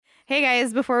Hey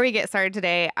guys, before we get started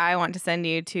today, I want to send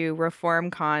you to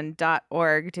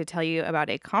reformcon.org to tell you about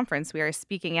a conference we are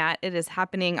speaking at. It is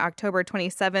happening October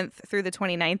 27th through the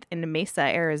 29th in Mesa,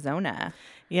 Arizona.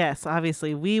 Yes,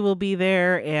 obviously we will be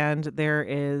there, and there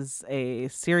is a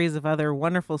series of other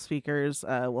wonderful speakers.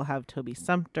 We'll have Toby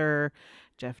Sumpter,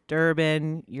 Jeff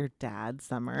Durbin, your dad,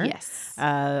 Summer. Yes.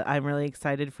 I'm really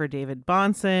excited for David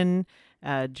Bahnsen,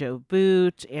 Joe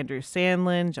Boot, Andrew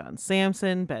Sandlin, John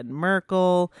Sampson, Ben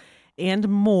Merkel, and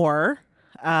more.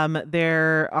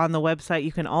 There on the website,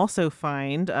 you can also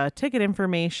find ticket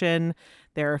information.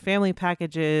 There are family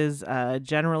packages,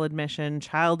 general admission,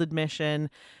 child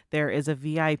admission. There is a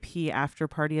VIP after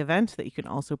party event that you can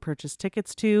also purchase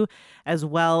tickets to, as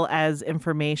well as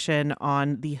information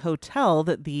on the hotel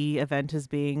that the event is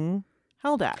being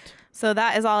held at. So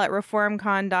that is all at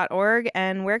reformcon.org,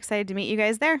 and we're excited to meet you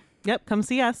guys there. Yep, come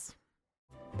see us.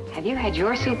 Have you had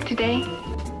your soup today?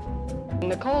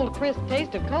 The cold, crisp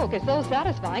taste of Coke is so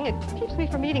satisfying, it keeps me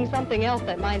from eating something else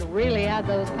that might really add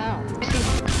those pounds.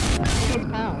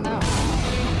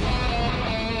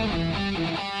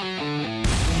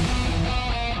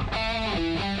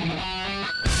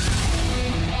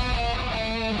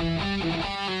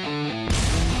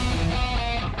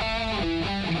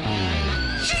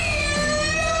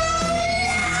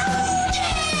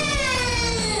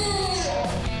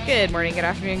 Good morning, good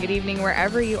afternoon, good evening,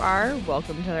 wherever you are.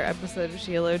 Welcome to another episode of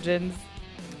Sheologians.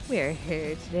 We are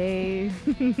here today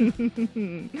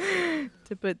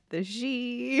to put the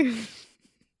she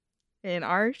in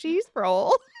our she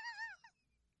scroll.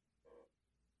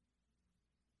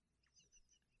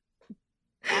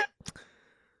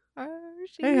 I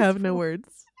have no words.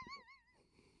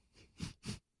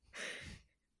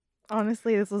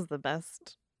 Honestly, this was the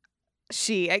best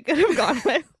she I could have gone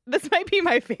with. This might be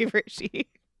my favorite she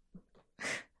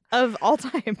of all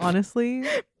time. Honestly,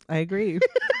 I agree.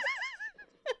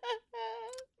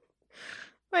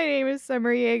 My name is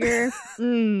Summer Yeager.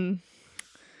 I'm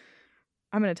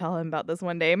going to tell him about this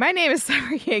one day. My name is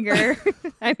Summer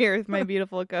Yeager. I'm here with my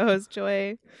beautiful co-host,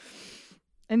 Joy.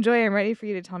 And Joy, I'm ready for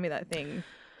you to tell me that thing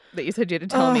that you said you had to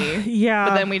tell me. Yeah.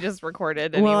 But then we just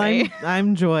recorded anyway. Well,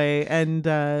 I'm Joy, and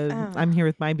I'm here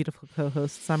with my beautiful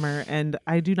co-host, Summer, and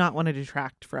I do not want to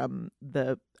detract from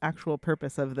the actual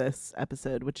purpose of this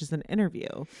episode, which is an interview.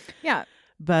 Yeah.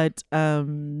 But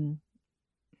I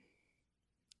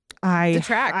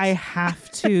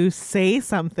have to say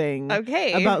something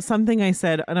about something I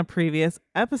said on a previous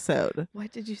episode.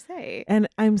 What did you say? And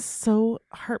I'm so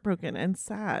heartbroken and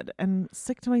sad and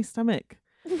sick to my stomach.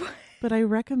 What? But I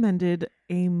recommended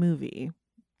a movie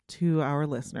to our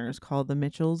listeners called The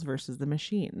Mitchells versus the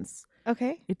Machines.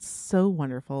 Okay. It's so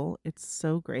wonderful. It's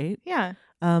so great. Yeah.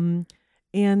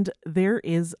 And there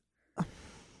is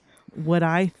what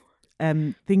I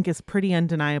think is pretty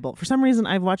undeniable. For some reason,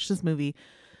 I've watched this movie.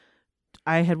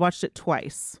 I had watched it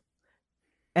twice.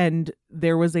 And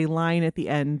there was a line at the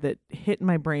end that hit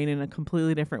my brain in a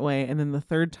completely different way. And then the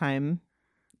third time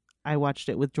I watched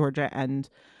it with Georgia and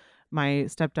my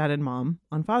stepdad and mom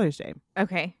on Father's Day.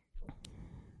 Okay.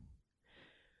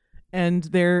 And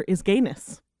there is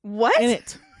gayness. What? In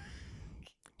it.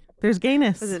 There's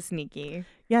gayness. Was it sneaky?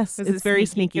 Yes, Was it's it very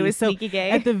sneaky? sneaky. It was so sneaky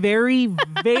gay? At the very,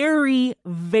 very,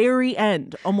 very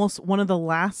end, almost one of the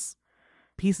last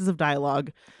pieces of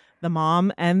dialogue, the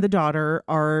mom and the daughter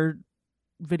are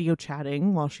video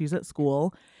chatting while she's at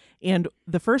school. And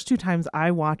the first two times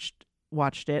I watched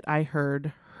it, I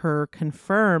heard her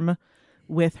confirm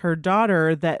with her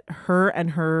daughter that her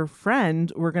and her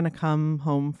friend were going to come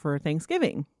home for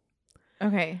Thanksgiving.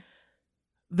 Okay.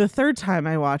 The third time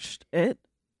I watched it,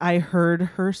 I heard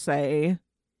her say,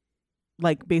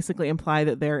 like, basically imply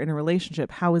that they're in a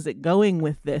relationship. How is it going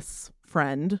with this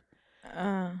friend?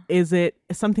 Is it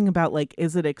something about, like,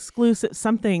 is it exclusive?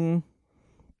 Something.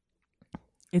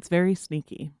 It's very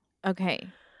sneaky. Okay.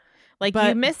 Like, But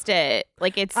you missed it.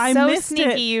 Like, it's I so missed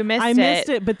sneaky it. you missed it. I missed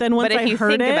it. But then once But if I you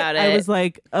heard think it, about I it- was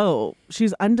like, oh,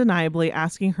 she's undeniably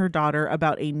asking her daughter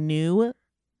about a new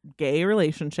gay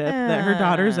relationship that her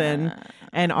daughter's in.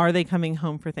 And are they coming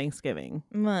home for Thanksgiving?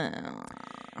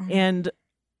 And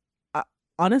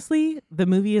honestly, the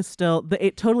movie is still,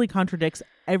 it totally contradicts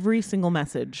every single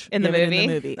message in the given movie? in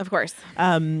the movie. Of course.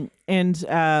 And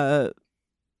I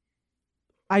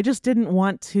just didn't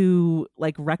want to,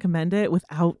 like, recommend it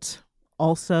without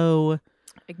also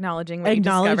Acknowledging what you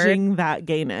discovered. acknowledging that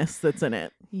gayness that's in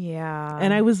it. Yeah.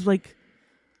 And I was like,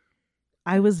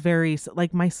 very,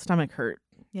 like, my stomach hurt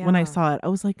when I saw it. I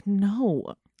was like,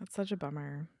 no. That's such a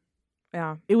bummer.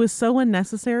 Yeah. It was so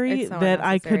unnecessary It's so that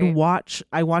unnecessary.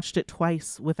 I watched it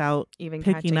twice without Even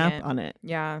picking catching up it. on it.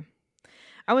 Yeah.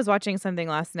 I was watching something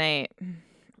last night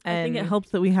I think it And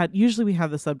helped that usually we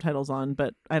have the subtitles on,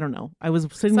 but I don't know. I was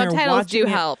sitting there subtitles watching do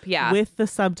it help. Yeah. with the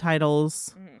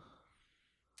subtitles,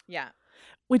 Yeah.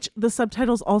 which the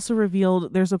subtitles also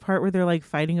revealed there's a part where they're like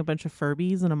fighting a bunch of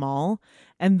Furbies in a mall,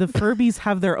 and the Furbies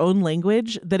have their own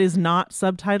language that is not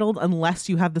subtitled unless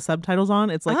you have the subtitles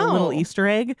on. It's like a little Oh. Easter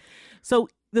egg. So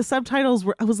the subtitles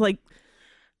I was like,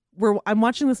 I'm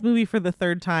watching this movie for the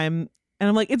third time, and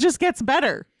I'm like, it just gets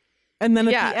better. And then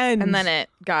at the end, and then it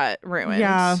got ruined.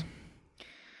 Yeah.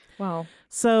 Well,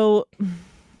 so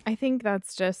I think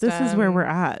that's just this is where we're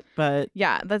at. But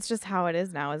Yeah, that's just how it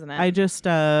is now, isn't it? I just,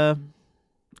 I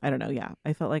don't know. Yeah,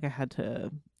 I felt like I had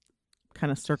to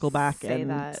kind of circle back Say and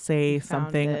that say you found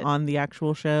something it. on the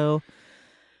actual show.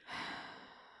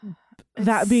 It's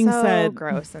That being so said,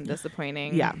 gross and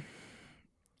disappointing. yeah.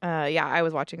 Yeah, I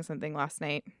was watching something last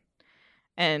night,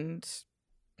 and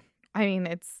I mean,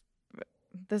 it's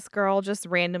this girl just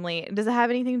randomly. Does it have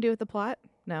anything to do with the plot?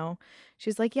 No.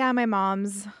 She's like, yeah, my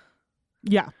mom's,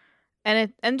 Yeah.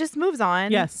 and just moves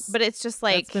on. Yes. but it's just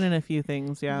like, That's been in a few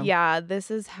things. Yeah. yeah,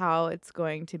 this is how it's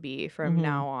going to be from Mhm.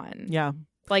 now on. Yeah.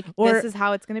 Like Or- this is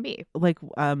how it's going to be. Like,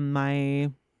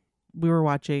 we were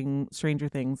watching Stranger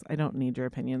Things. I don't need your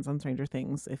opinions on Stranger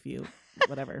Things if you,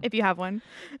 whatever. If you have one.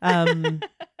 And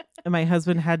my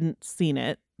husband hadn't seen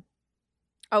it.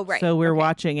 Oh right. So we're okay.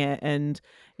 watching it, and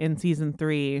in season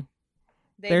 3,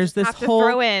 They there's just this have to whole-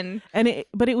 throw in. and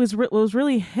what was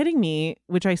really hitting me,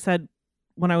 which I said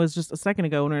when I was just a second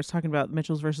ago when I was talking about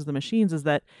Mitchells versus the Machines, is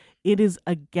that it is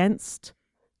against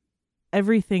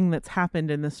everything that's happened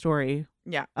in the story.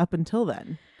 Yeah. Up until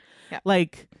then. Yeah.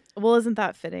 Like Well, isn't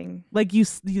that fitting? like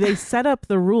they set up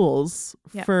the rules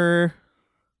Yeah. for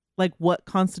like what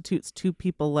constitutes two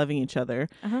people loving each other,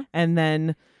 Uh-huh. and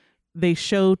then they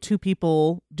show two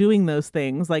people doing those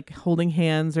things, like holding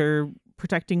hands or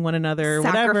protecting one another or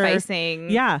whatever. Sacrificing.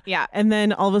 Yeah. Yeah. And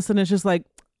then all of a sudden it's just like,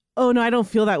 oh no, I don't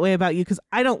feel that way about you because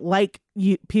I don't like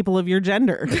you people of your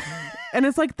gender. And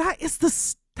it's like, that is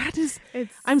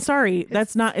It's I'm sorry.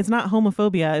 It's not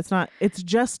homophobia. It's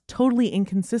just totally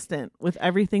inconsistent with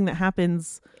everything that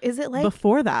happens Is it like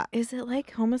before that. is it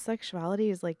like homosexuality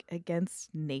is like against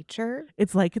nature?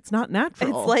 It's like it's not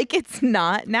natural. It's like it's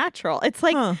not natural. It's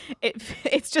like Huh.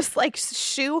 it's just like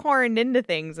shoehorned into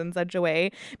things in such a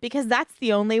way because that's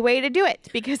the only way to do it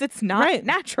because it's not Right.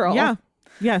 natural. Yeah.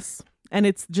 Yes. And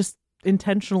it's just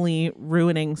intentionally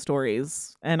ruining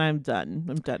stories, and I'm done.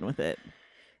 I'm done with it.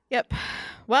 Yep.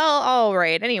 Well, all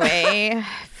right. Anyway,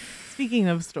 Speaking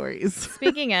of stories,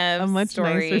 speaking of a much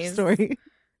nicer story.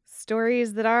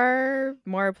 Stories that are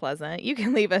more pleasant. You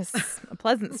can leave us a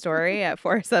pleasant story at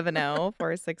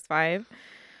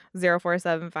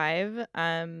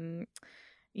 470-465-0475.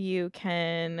 You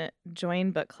can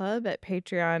join book club at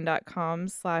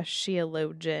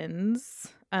patreon.com/sheologians.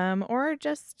 Or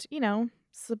just,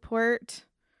 support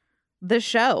the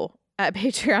show at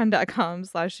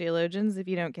patreon.com/sheologians. If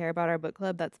you don't care about our book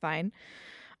club, that's fine.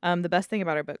 The best thing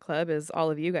about our book club is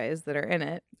all of you guys that are in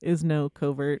it. Is no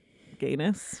covert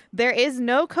gayness. There is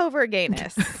no covert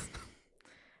gayness.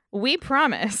 We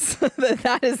promise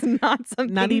that is not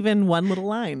something. Not even one little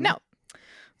line. No.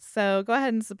 So go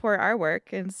ahead and support our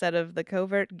work instead of the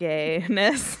covert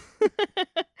gayness.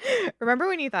 Remember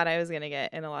when you thought I was going to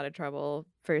get in a lot of trouble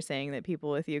for saying that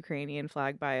people with Ukrainian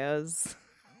flag bios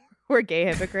were gay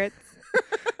hypocrites?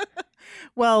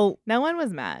 Well, No one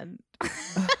was mad.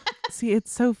 see,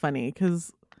 it's so funny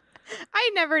because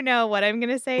I never know what I'm going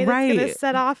to say that's going to Right.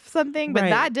 set off something, but Right.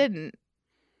 that didn't.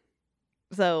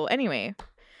 So anyway,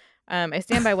 I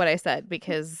stand by what I said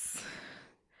because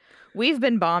we've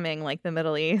been bombing like the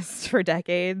Middle East for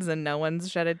decades and no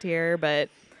one's shed a tear, but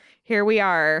here we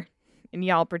are and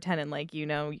y'all pretending like you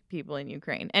know people in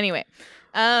Ukraine. Anyway,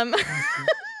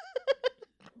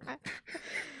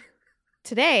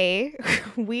 today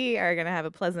we are going to have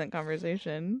a pleasant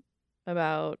conversation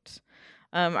about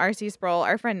R.C. Sproul,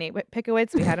 our friend Nate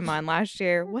Pickowitz. We had him on last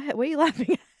year. What are you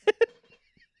laughing at?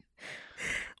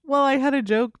 well, I had a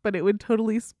joke, but it would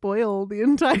totally spoil the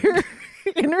entire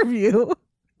interview.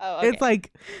 Oh, okay. It's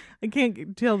like I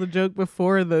can't tell the joke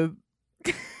before the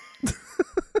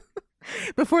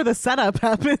before the setup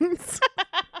happens.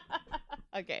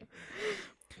 Okay.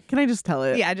 Can I just tell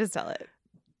it? Yeah, just tell it.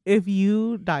 If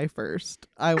you die first,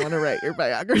 I want to write your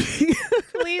biography.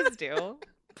 Please do.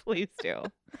 Please do.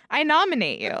 I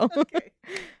nominate you. Okay.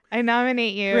 I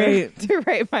nominate you Great. to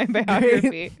write my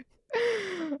biography.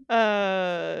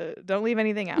 Don't leave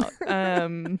anything out.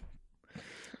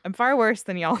 I'm far worse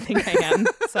than y'all think I am.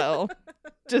 So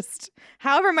just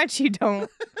however much you don't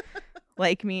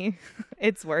like me,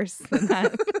 it's worse than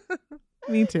that.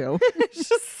 Me too. It's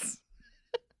just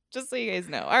Just so you guys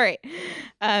know. All right.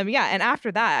 Yeah. And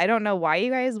after that, I don't know why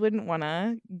you guys wouldn't want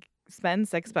to spend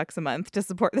 $6 a month to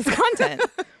support this content.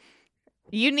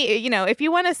 You need, if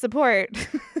you want to support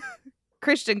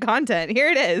Christian content, here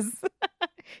it is.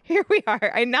 Here we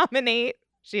are. I nominate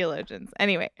Sheologians.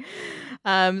 Anyway,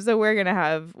 so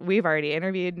we've already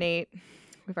interviewed Nate.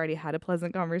 We've already had a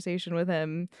pleasant conversation with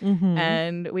him,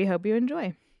 and we hope you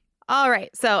enjoy. All right.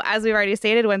 So as we've already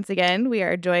stated, once again, we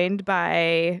are joined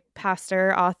by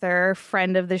pastor, author,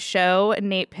 friend of the show,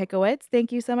 Nate Pickowicz.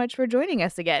 Thank you so much for joining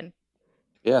us again.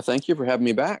 Yeah, thank you for having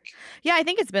me back. Yeah, I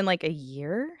think it's been like a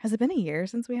year. Has it been a year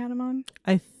since we had him on?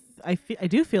 I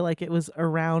do feel like it was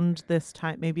around this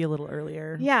time, maybe a little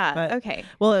earlier. Yeah. But, okay.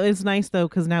 Well, it was nice though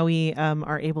because now we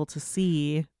are able to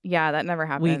see. Yeah, that never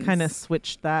happened. We kind of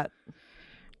switched that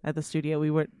at the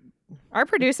studio. Our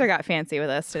producer got fancy with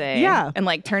us today. Yeah, and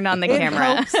like turned on the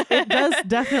camera. It does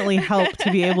definitely help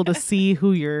to be able to see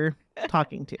who you're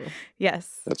talking to.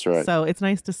 Yes, that's right. So it's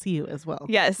nice to see you as well.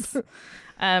 Yes.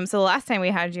 So the last time we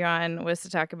had you on was to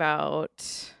talk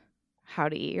about how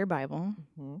to eat your Bible.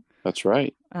 That's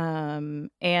right.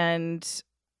 And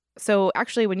so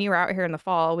actually when you were out here in the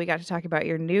fall, we got to talk about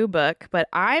your new book, but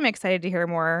I'm excited to hear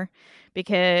more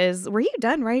because were you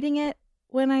done writing it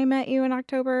when I met you in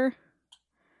October?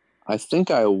 I think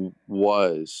I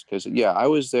was, because I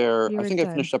was there. I think I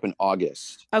finished up in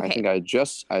August. Okay. I think I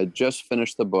had just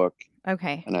finished the book.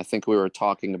 Okay. And I think we were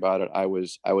talking about it. I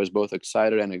was both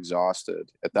excited and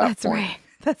exhausted at that point. Right.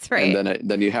 That's right. And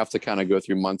then you have to kind of go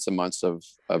through months and months of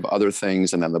other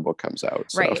things, and then the book comes out.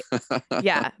 So. Right.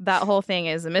 Yeah, that whole thing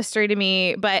is a mystery to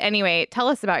me. But anyway, tell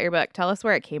us about your book. Tell us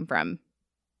where it came from.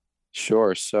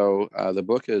 Sure. So the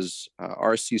book is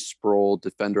R.C. Sproul,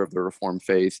 Defender of the Reformed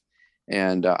Faith.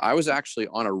 And I was actually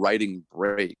on a writing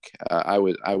break. I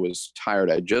was tired.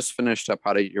 I just finished up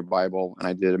How to Eat Your Bible, and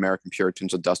I did American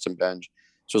Puritans with Dustin Benge.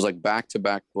 So it was like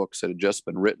back-to-back books that had just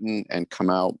been written and come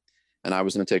out, and I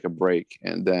was going to take a break.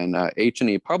 And then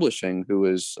H&E Publishing, who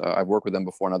is I've worked with them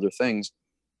before on other things,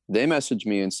 they messaged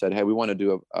me and said, "Hey, we want to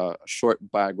do a short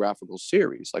biographical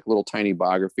series, like little tiny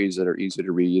biographies that are easy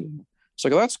to read." It's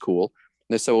like, "Oh, that's cool."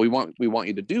 And they said, "Well, we want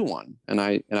you to do one." And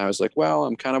I was like, "Well,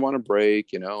 I'm kind of on a break,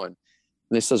 and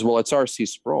they says, "Well, it's R.C.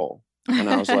 Sproul." And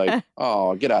I was like,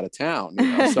 "Oh, get out of town."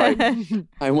 So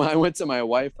I went to my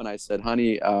wife and I said,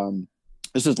 "Honey,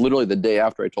 this is literally the day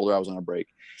after I told her I was on a break."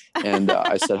 And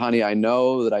I said, "Honey, I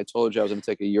know that I told you I was going to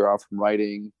take a year off from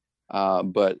writing.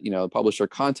 But, the publisher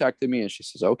contacted me and she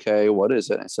says, 'Okay, what is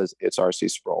it?' And I says, 'It's R.C.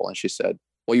 Sproul.' And she said,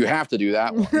 'Well, you have to do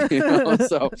that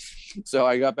one.'" So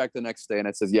I got back the next day and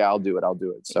I says, "Yeah, I'll do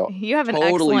it." So you have an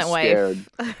totally excellent scared.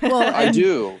 wife. Well, I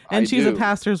do. And she's a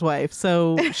pastor's wife.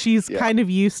 So she's kind of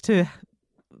used to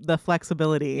the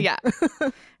flexibility. Yeah.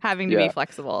 Having to be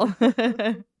flexible.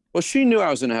 Well, she knew I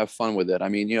was going to have fun with it. I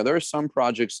mean, there are some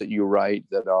projects that you write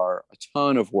that are a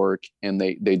ton of work and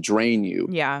they drain you.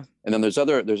 Yeah. And then there's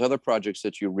other projects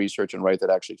that you research and write that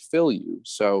actually fill you.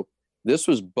 So this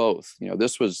was both.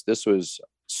 This was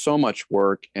so much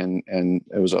work, and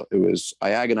it was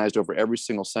I agonized over every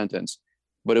single sentence,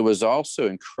 but it was also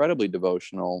incredibly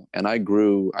devotional, and I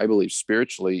grew, I believe,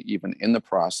 spiritually even in the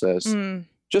process.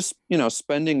 Just,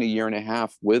 spending a year and a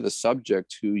half with a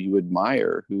subject who you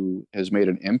admire, who has made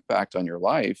an impact on your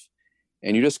life,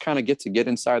 and you just kind of get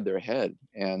inside their head.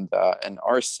 And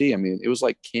RC, I mean, it was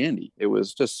like candy. It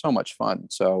was just so much fun.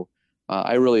 So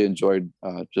I really enjoyed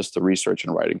just the research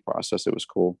and writing process. It was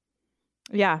cool.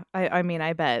 Yeah, I mean,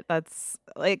 I bet that's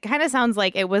like kind of sounds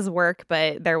like it was work,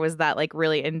 but there was that like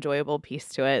really enjoyable piece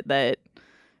to it that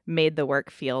made the work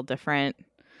feel different.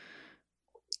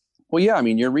 Well, yeah, I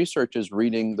mean, your research is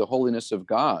reading the holiness of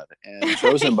God and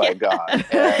chosen by God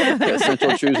and the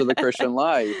essential truths of the Christian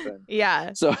life.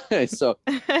 And So,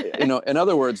 in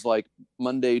other words, like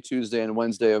Monday, Tuesday, and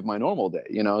Wednesday of my normal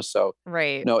day, so,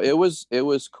 right. It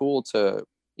was cool to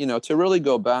really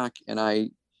go back. And I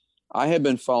had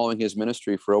been following his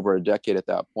ministry for over a decade at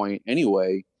that point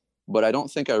anyway, but I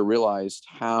don't think I realized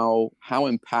how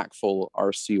impactful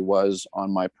RC was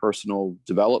on my personal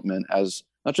development as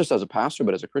not just as a pastor,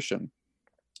 but as a Christian.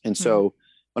 And so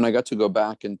when I got to go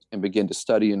back and begin to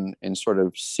study and sort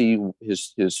of see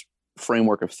his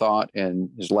framework of thought and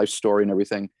his life story and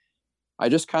everything, I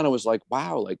just kind of was like,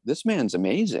 wow, like this man's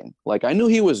amazing. Like I knew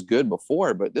he was good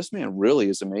before, but this man really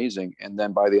is amazing. And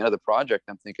then by the end of the project,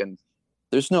 I'm thinking,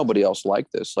 there's nobody else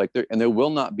like this. Like there will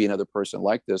not be another person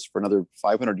like this for another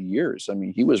 500 years. I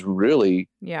mean, he was really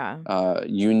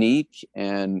unique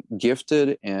and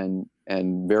gifted and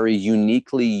very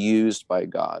uniquely used by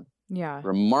God. Yeah.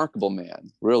 Remarkable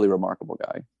man, really remarkable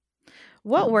guy.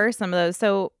 What were some of those?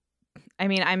 So, I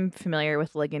mean, I'm familiar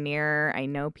with Ligonier. I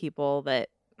know people that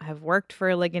have worked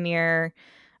for Ligonier.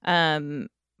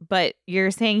 But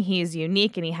you're saying he's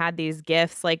unique and he had these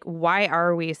gifts. Like, why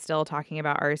are we still talking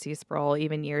about R.C. Sproul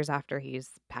even years after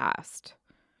he's passed?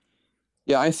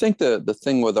 Yeah, I think the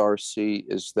thing with RC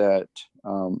is that,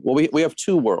 well, we have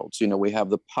two worlds. We have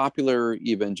the popular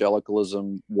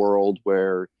evangelicalism world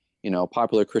where,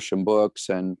 popular Christian books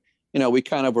and, we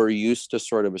kind of are used to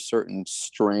sort of a certain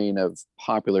strain of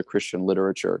popular Christian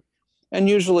literature. And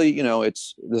usually,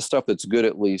 it's the stuff that's good,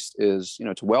 at least, is,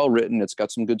 it's well written, it's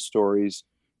got some good stories,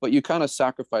 but you kind of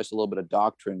sacrifice a little bit of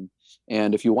doctrine.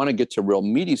 And if you want to get to real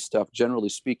meaty stuff, generally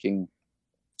speaking,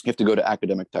 you have to go to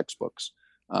academic textbooks.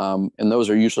 And those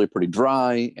are usually pretty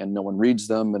dry and no one reads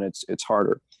them, and it's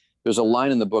harder. There's a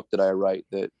line in the book that I write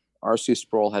that R.C.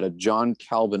 Sproul had a John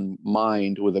Calvin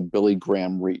mind with a Billy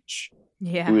Graham reach.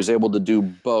 Yeah. He was able to do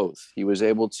both. He was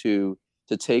able to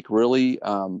take really,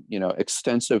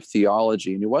 extensive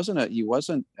theology, and he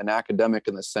wasn't an academic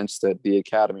in the sense that the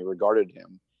academy regarded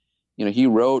him. He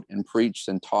wrote and preached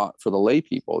and taught for the lay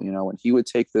people, and he would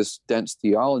take this dense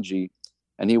theology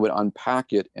and he would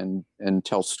unpack it and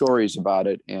tell stories about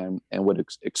it and would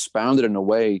expound it in a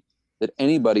way that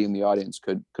anybody in the audience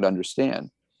could understand.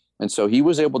 And so he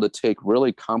was able to take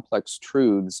really complex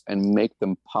truths and make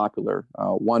them popular.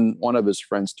 One of his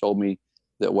friends told me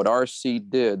that what R.C.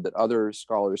 did that other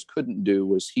scholars couldn't do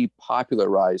was he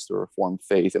popularized the Reformed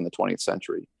faith in the 20th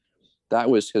century. That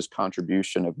was his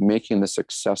contribution of making this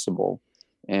accessible.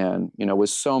 And, with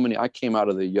so many, I came out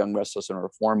of the Young, Restless, and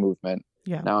Reform movement.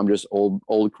 Yeah. Now I'm just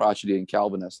old crotchety and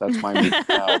Calvinist. That's my movement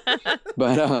now.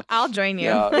 But I'll join you.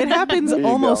 Yeah, It happens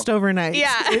almost overnight.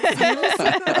 Yeah. That's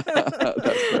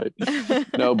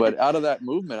right. No, but out of that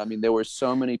movement, there were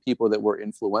so many people that were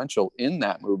influential in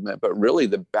that movement, but really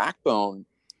the backbone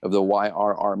of the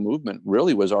YRR movement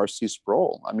really was R.C.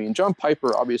 Sproul. John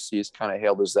Piper obviously is kind of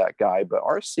hailed as that guy, but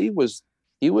R.C. was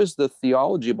the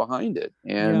theology behind it.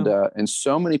 And and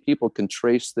so many people can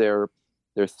trace their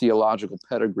theological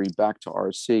pedigree back to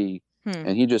R.C.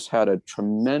 And he just had a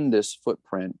tremendous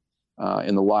footprint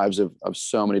in the lives of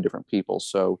so many different people.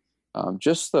 So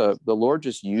just the Lord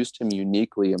just used him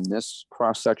uniquely in this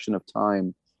cross-section of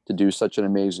time to do such an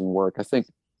amazing work. I think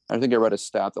I read a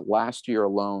stat that last year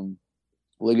alone,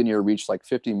 Ligonier reached like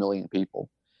 50 million people.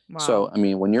 Wow. So,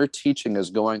 when your teaching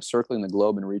is circling the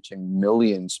globe and reaching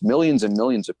millions and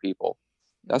millions of people,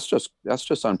 that's just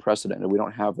unprecedented. We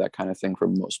don't have that kind of thing for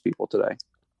most people today.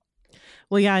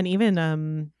 Well, yeah. And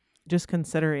even just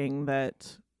considering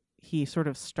that he sort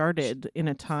of started in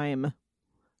a time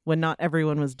when not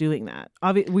everyone was doing that.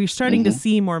 We're starting to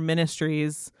see more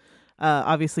ministries.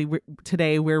 Obviously,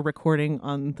 today we're recording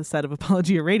on the set of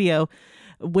Apologia Radio,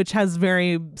 which has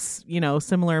very,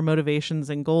 similar motivations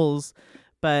and goals.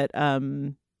 But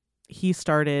he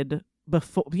started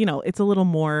before, it's a little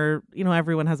more,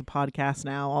 everyone has a podcast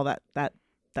now, all that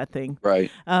thing.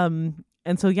 Right.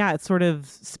 And so, yeah, it sort of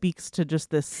speaks to just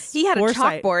this. He had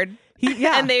foresight. a chalkboard.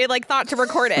 Yeah. And they thought to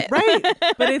record it. Right.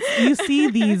 But you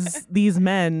see these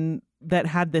men that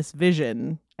had this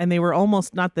vision, and they were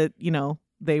almost not that,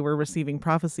 they were receiving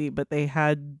prophecy, but they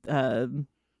had,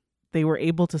 they were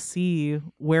able to see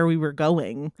where we were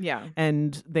going. Yeah.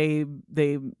 And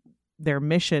their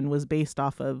mission was based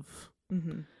off of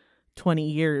 20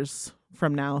 years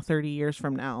from now, 30 years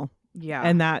from now. Yeah.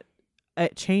 And that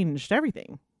it changed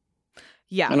everything.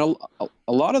 Yeah. And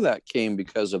a lot of that came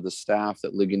because of the staff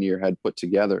that Ligonier had put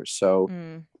together. So,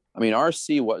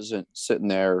 R.C. wasn't sitting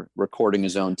there recording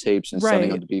his own tapes and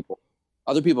sending them to people.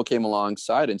 Other people came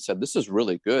alongside and said, "This is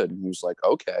really good." And he was like,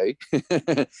 "Okay."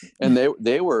 And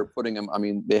they were putting him,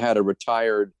 they had a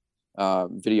retired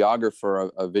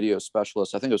videographer, a video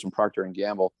specialist, I think it was from Procter &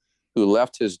 Gamble, who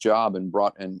left his job and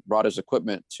brought his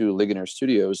equipment to Ligonier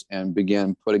Studios and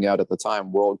began putting out, at the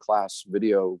time, world-class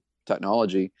video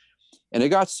technology. And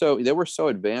they were so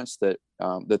advanced that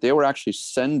they were actually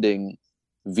sending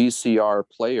VCR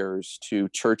players to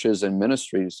churches and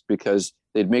ministries because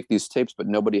they'd make these tapes, but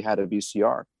nobody had a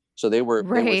VCR. So they were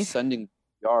sending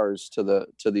VCRs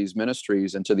to these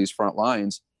ministries and to these front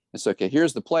lines. And so, okay,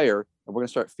 here's the player, and we're going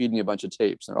to start feeding you a bunch of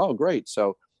tapes. And oh, great.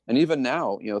 So, and even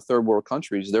now, third world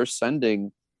countries, they're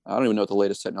sending, I don't even know what the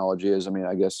latest technology is.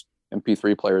 I guess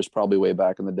MP3 players probably way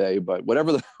back in the day, but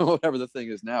whatever the thing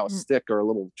is now, a stick or a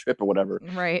little chip or whatever,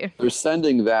 right? They're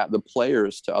sending the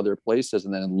players to other places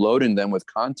and then loading them with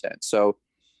content. So,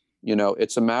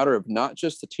 it's a matter of not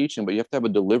just the teaching, but you have to have a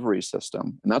delivery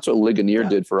system, and that's what Ligonier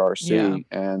did for RC,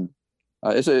 and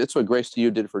it's what Grace to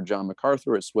You did for John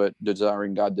MacArthur. It's what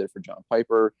Desiring God did for John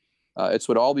Piper. It's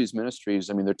what all these ministries.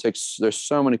 There's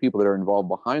so many people that are involved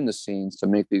behind the scenes to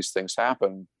make these things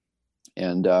happen,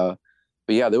 and.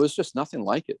 yeah, there was just nothing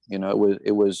like it.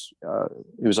 It was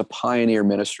a pioneer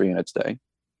ministry in its day.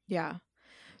 Yeah.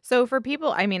 So for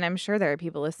people, I mean, I'm sure there are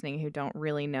people listening who don't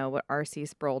really know what R.C.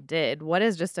 Sproul did. What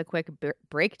is just a quick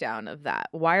breakdown of that?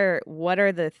 What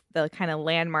are the kind of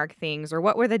landmark things, or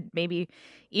what were the maybe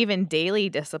even daily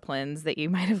disciplines that you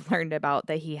might have learned about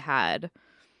that he had?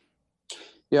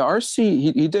 Yeah,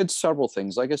 RC, he did several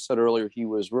things. Like I said earlier, he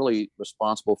was really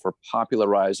responsible for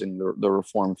popularizing the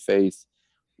Reformed faith.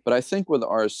 But I think with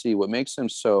RC, what makes him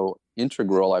so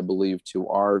integral, I believe, to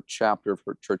our chapter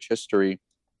for church history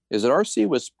is that RC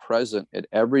was present at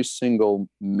every single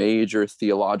major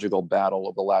theological battle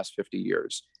of the last 50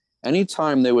 years.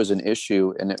 Anytime there was an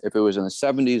issue, and if it was in the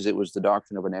 70s, it was the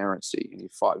doctrine of inerrancy, and he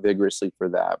fought vigorously for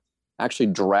that. Actually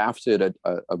drafted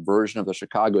a version of the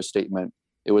Chicago Statement.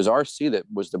 It was RC that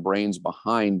was the brains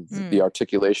behind the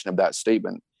articulation of that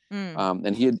statement.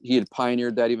 And he had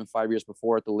pioneered that even 5 years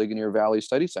before at the Ligonier Valley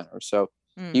Study Center. So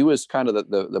he was kind of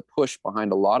the push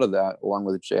behind a lot of that, along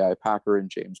with J.I. Packer and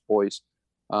James Boyce.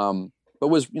 But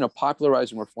was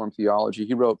popularizing Reformed theology.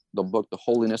 He wrote the book The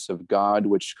Holiness of God,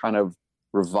 which kind of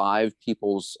revived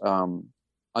people's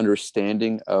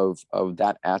understanding of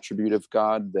that attribute of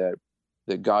God,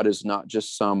 that God is not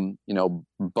just some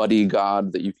buddy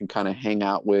God that you can kind of hang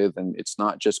out with, and it's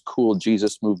not just cool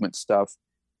Jesus movement stuff.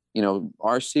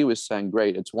 RC was saying,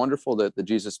 great, it's wonderful that the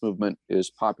Jesus movement is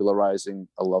popularizing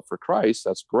a love for Christ.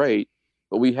 That's great.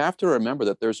 But we have to remember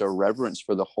that there's a reverence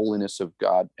for the holiness of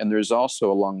God. And there's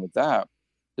also, along with that,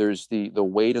 there's the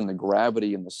weight and the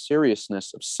gravity and the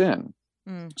seriousness of sin.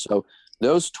 So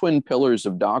those twin pillars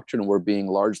of doctrine were being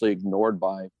largely ignored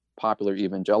by popular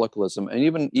evangelicalism.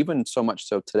 And even so much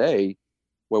so today,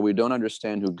 where we don't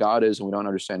understand who God is and we don't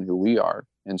understand who we are.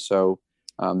 And so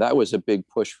that was a big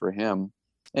push for him.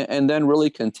 And then really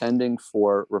contending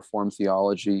for Reformed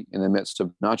theology in the midst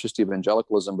of not just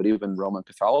evangelicalism, but even Roman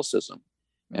Catholicism.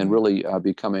 And really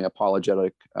becoming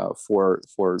apologetic for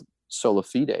sola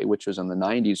fide, which was in the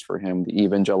 90s for him, the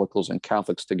evangelicals and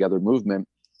Catholics together movement.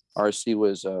 RC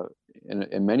was,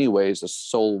 in many ways, a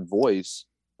sole voice.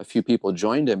 A few people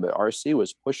joined him, but RC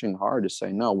was pushing hard to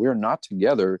say, no, we're not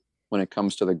together when it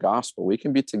comes to the gospel. We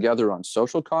can be together on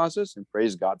social causes, and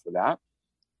praise God for that.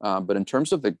 But in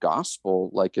terms of the gospel,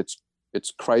 like it's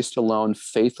Christ alone,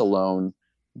 faith alone,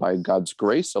 by God's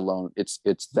grace alone, it's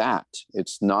that.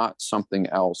 It's not something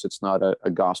else. It's not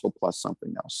a gospel plus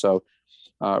something else. So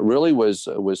really was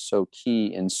so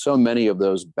key in so many of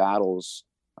those battles.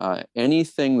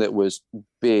 Anything that was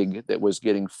big that was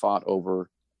getting fought over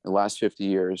in the last 50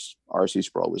 years, R.C.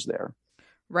 Sproul was there.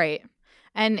 Right.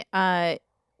 And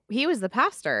he was the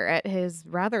pastor at his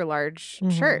rather large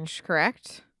church,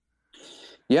 correct?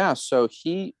 Yeah, so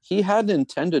he hadn't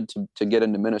intended to get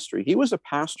into ministry. He was a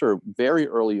pastor very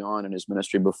early on in his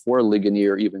ministry before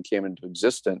Ligonier even came into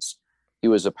existence. He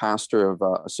was a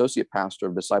associate pastor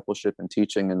of discipleship and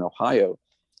teaching in Ohio,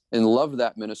 and loved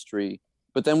that ministry.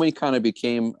 But then when he kind of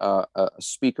became a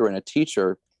speaker and a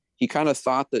teacher, he kind of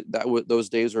thought that those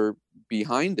days were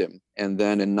behind him. And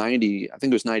then in I think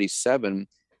it was 97,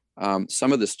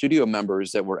 some of the studio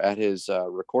members that were at his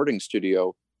recording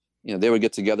studio, they would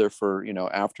get together for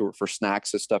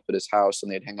snacks and stuff at his house,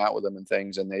 and they'd hang out with him and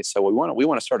things. And they said, well, we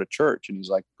want to start a church. And he's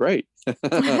like, great.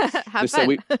 They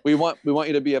said, we want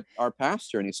you to be our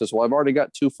pastor. And he says, well, I've already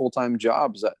got 2 full-time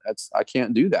jobs. I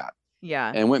can't do that.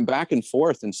 Yeah. And went back and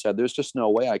forth and said, there's just no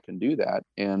way I can do that.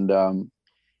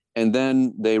 And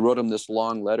then they wrote him this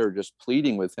long letter, just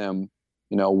pleading with him,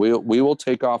 we will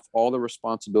take off all the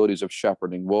responsibilities of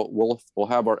shepherding. We'll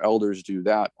have our elders do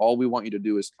that. All we want you to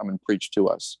do is come and preach to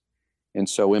us. And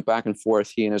so went back and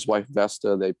forth. He and his wife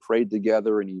Vesta, they prayed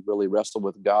together, and he really wrestled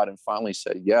with God and finally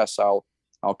said, yes, I'll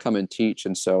come and teach.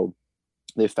 And so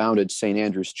they founded St.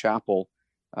 Andrew's Chapel.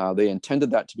 They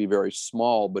intended that to be very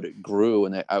small, but it grew,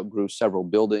 and they outgrew several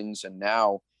buildings. And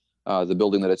now the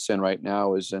building that it's in right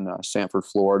now is in Sanford,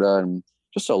 Florida, and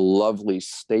just a lovely,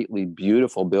 stately,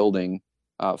 beautiful building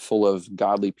full of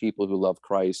godly people who love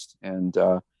Christ. And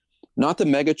not the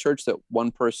mega church that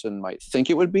one person might think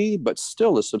it would be, but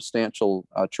still a substantial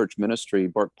church ministry.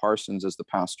 Bart Parsons is the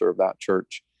pastor of that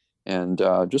church, and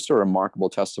just a remarkable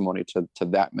testimony to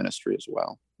that ministry as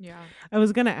well. Yeah. I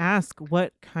was going to ask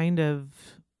what kind of,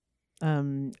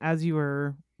 as you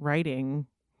were writing,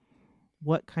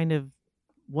 what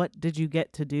did you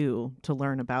get to do to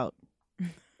learn about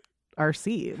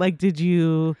RC? Like,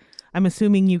 I'm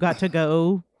assuming you got to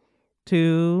go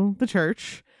to the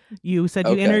church. You said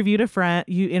you interviewed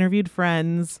you interviewed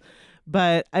friends,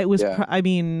 but it was,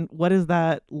 what is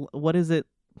that? What is it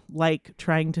like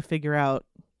trying to figure out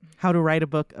how to write a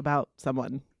book about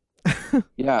someone?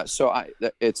 Yeah. So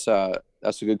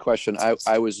That's a good question.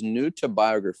 I was new to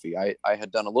biography. I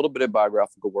had done a little bit of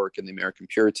biographical work in the American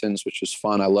Puritans, which was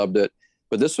fun. I loved it.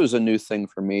 But this was a new thing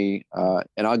for me.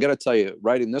 And I got to tell you,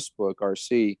 writing this book,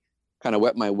 RC, kind of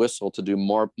wet my whistle to do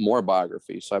more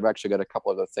biography. So I've actually got a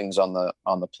couple of other things on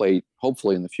the plate,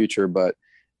 hopefully in the future. But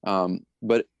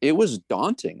it was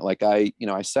daunting. Like I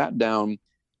sat down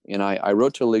and I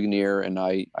wrote to Ligonier, and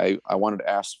I wanted to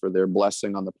ask for their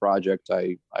blessing on the project.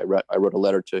 I wrote a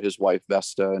letter to his wife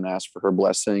Vesta and asked for her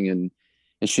blessing, and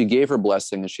she gave her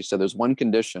blessing, and she said, "There's one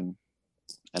condition."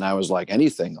 And I was like,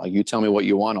 "Anything, like you tell me what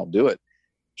you want, I'll do it."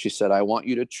 She said, "I want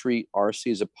you to treat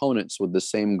RC's opponents with the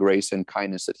same grace and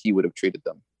kindness that he would have treated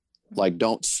them. Like,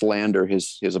 don't slander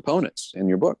his opponents in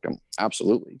your book."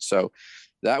 Absolutely. So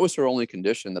that was her only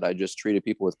condition, that I just treated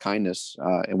people with kindness,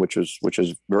 and which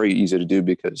is very easy to do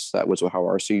because that was how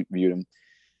RC viewed him.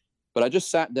 But I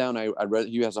just sat down. I read.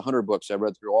 He has 100 books. I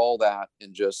read through all that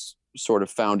and just sort of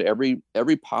found every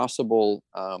possible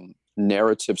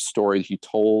narrative story he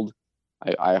told.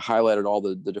 I highlighted all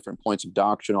the different points of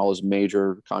doctrine, all his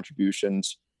major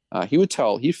contributions. He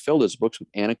filled his books with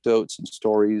anecdotes and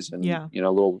stories and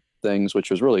little things,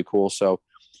 which was really cool. So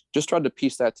just tried to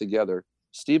piece that together.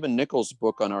 Stephen Nichols'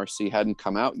 book on RC hadn't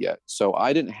come out yet, so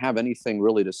I didn't have anything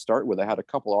really to start with. I had a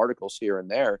couple articles here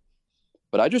and there,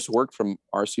 but I just worked from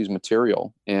RC's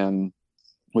material and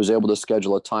was able to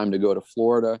schedule a time to go to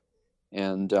Florida.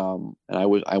 And I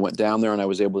went down there and I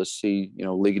was able to see,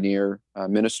 Ligonier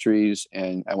Ministries,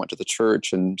 and I went to the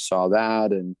church and saw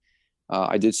that. And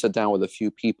I did sit down with a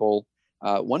few people.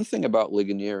 One thing about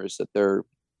Ligonier is that they're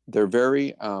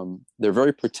very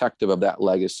protective of that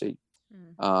legacy.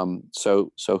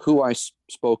 So who I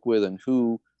spoke with and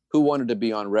who wanted to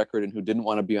be on record and who didn't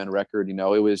want to be on record,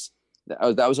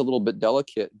 that was a little bit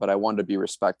delicate, but I wanted to be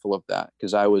respectful of that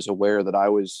because I was aware that I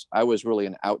was really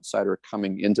an outsider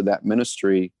coming into that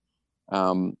ministry,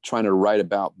 trying to write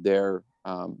about their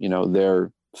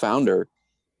founder.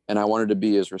 And I wanted to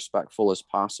be as respectful as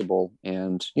possible.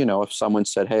 And, if someone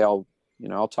said, "Hey, I'll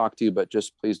talk to you, but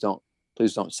just please don't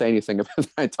say anything about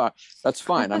my talk," that's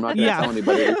fine. I'm not going to tell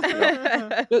anybody.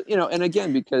 And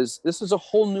again, because this is a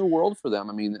whole new world for them.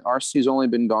 I mean, RC's only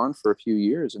been gone for a few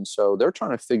years, and so they're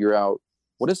trying to figure out,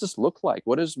 what does this look like?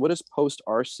 What does post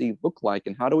RC look like,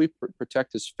 and how do we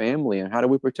protect his family, and how do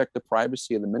we protect the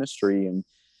privacy of the ministry? And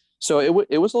so it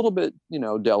was a little bit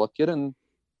delicate, and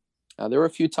there were a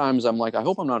few times I'm like, I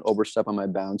hope I'm not overstepping my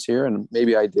bounds here, and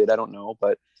maybe I did. I don't know,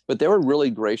 but they were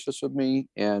really gracious with me,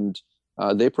 and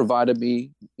they provided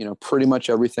me, pretty much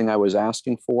everything I was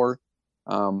asking for.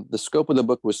 The scope of the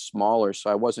book was smaller, so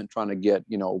I wasn't trying to get,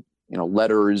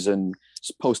 letters and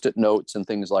Post-it notes and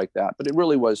things like that. But it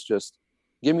really was just,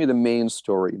 give me the main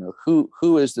story.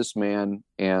 Who is this man,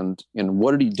 and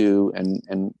what did he do,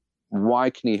 and why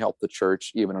can he help the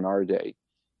church even in our day?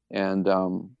 And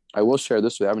I will share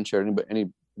this with. I haven't shared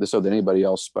this with anybody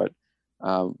else, but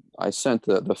I sent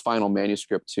the final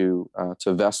manuscript to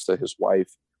Vesta, his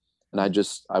wife. And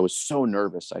I was so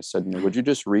nervous. I said, would you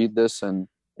just read this and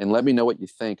let me know what you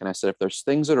think? And I said, if there's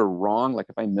things that are wrong, like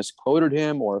if I misquoted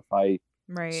him or if I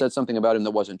said something about him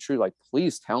that wasn't true, like,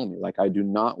 please tell me. Like, I do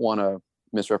not want to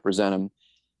misrepresent him.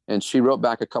 And she wrote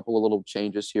back a couple of little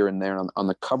changes here and there. And on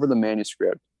the cover of the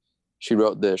manuscript, she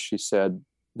wrote this. She said,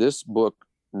 "This book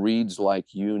reads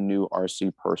like you knew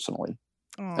RC personally."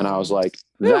 Aww. And I was like,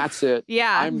 that's it.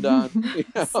 Yeah. I'm done.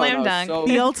 Slam dunk.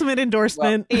 The ultimate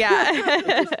endorsement. Well,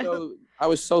 yeah. I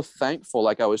was so thankful.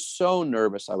 Like, I was so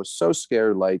nervous. I was so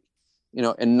scared, like,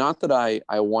 and not that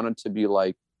I wanted to be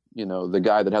like, the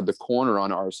guy that had the corner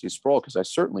on RC Sproul, because I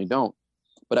certainly don't,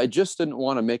 but I just didn't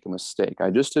want to make a mistake.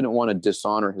 I just didn't want to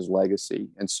dishonor his legacy.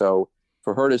 And so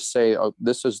for her to say, "Oh,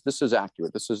 this is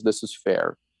accurate. This is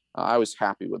fair," I was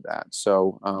happy with that.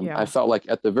 So I felt like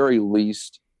at the very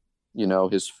least,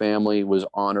 his family was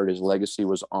honored, his legacy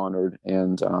was honored,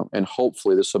 and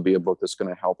hopefully this will be a book that's going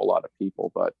to help a lot of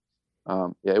people. But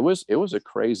it was a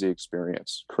crazy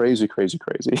experience, crazy.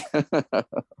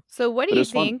 So what do you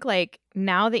think, like,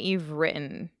 now that you've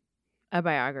written a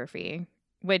biography,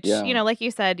 which, like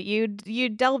you said, you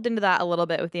delved into that a little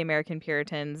bit with the American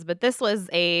Puritans, but this was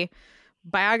a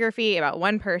biography about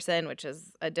one person, which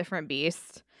is a different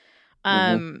beast.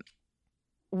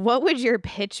 What would your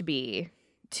pitch be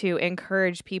to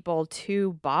encourage people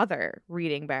to bother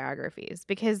reading biographies?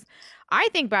 Because I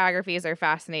think biographies are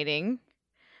fascinating,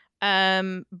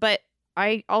 but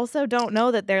I also don't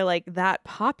know that they're like that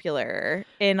popular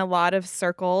in a lot of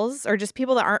circles, or just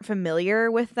people that aren't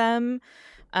familiar with them.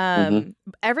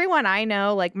 Everyone I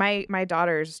know, like my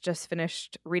daughters just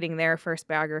finished reading their first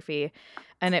biography,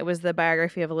 and it was the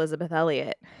biography of Elizabeth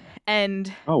Elliot.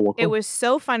 And it was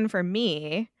so fun for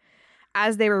me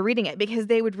as they were reading it, because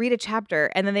they would read a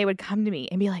chapter and then they would come to me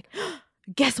and be like,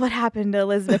 guess what happened to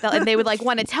Elizabeth? And they would like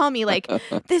want to tell me like,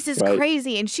 this is Right.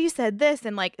 crazy. And she said this.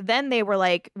 And like, then they were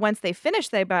like, once they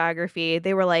finished their biography,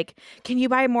 they were like, can you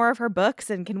buy more of her books?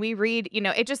 And can we read,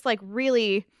 it just like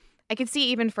really, I could see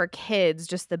even for kids,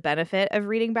 just the benefit of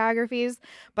reading biographies.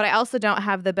 But I also don't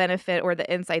have the benefit or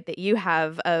the insight that you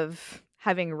have of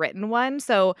having written one.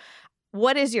 So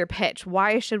what is your pitch?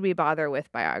 Why should we bother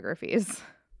with biographies?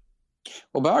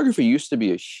 Well, biography used to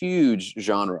be a huge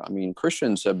genre. I mean,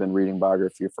 Christians have been reading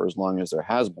biography for as long as there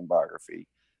has been biography.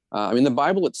 I mean, the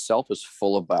Bible itself is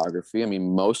full of biography. I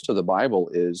mean, most of the Bible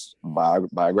is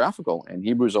biographical, and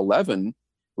Hebrews 11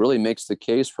 really makes the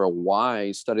case for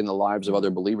why studying the lives of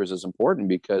other believers is important,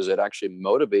 because it actually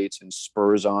motivates and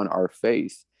spurs on our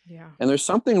faith. Yeah. And there's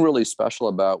something really special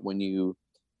about when you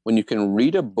can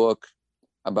read a book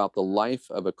about the life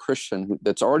of a Christian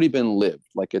that's already been lived.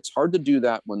 Like, it's hard to do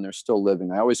that when they're still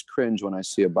living. I always cringe when I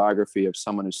see a biography of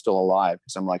someone who's still alive,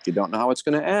 because I'm like, you don't know how it's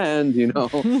going to end,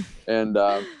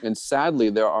 and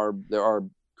sadly there are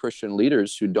Christian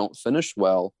leaders who don't finish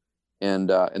well, and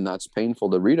that's painful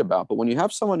to read about. But when you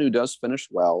have someone who does finish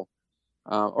well,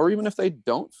 or even if they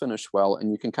don't finish well,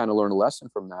 and you can kind of learn a lesson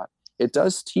from that, it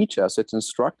does teach us, it's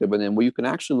instructive. And then you can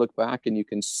actually look back and you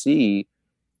can see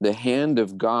the hand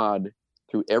of God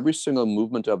through every single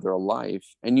movement of their life.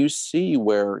 And you see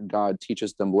where God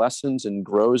teaches them lessons and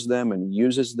grows them and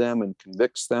uses them and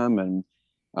convicts them,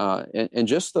 and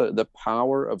just the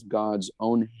power of God's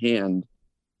own hand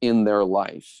in their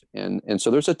life. And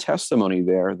so there's a testimony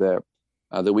there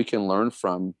that we can learn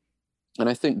from. And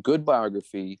I think good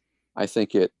biography, I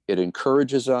think it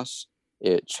encourages us,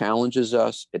 it challenges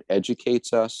us, it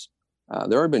educates us.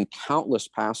 There have been countless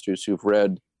pastors who've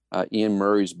read Ian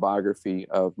Murray's biography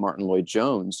of Martin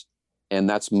Lloyd-Jones, and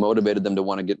that's motivated them to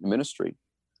want to get in ministry.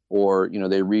 Or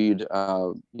they read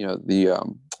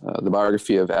the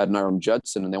biography of Adoniram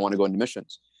Judson, and they want to go into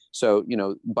missions. So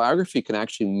biography can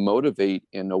actually motivate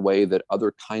in a way that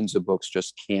other kinds of books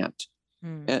just can't.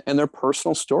 And they're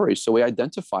personal stories, so we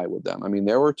identify with them. I mean,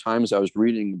 there were times I was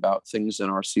reading about things in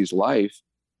R.C.'s life.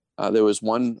 There was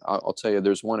one, I'll tell you,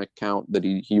 there's one account that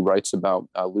he writes about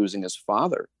losing his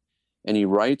father. And he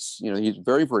writes, he's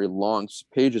very, very long,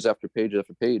 pages after page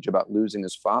after page, about losing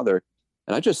his father.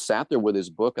 And I just sat there with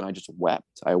his book and I just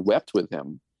wept. I wept with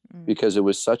him because it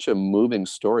was such a moving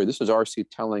story. This is R.C.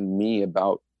 telling me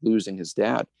about losing his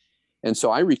dad. And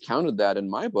so I recounted that in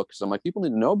my book, because I'm like, people need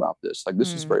to know about this. Like,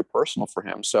 this is very personal for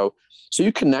him. So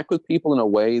you connect with people in a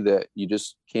way that you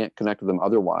just can't connect with them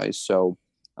otherwise. So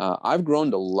I've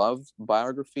grown to love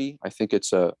biography. I think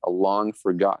it's a long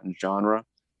forgotten genre.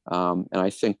 And I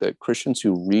think that Christians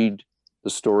who read the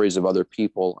stories of other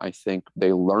people, I think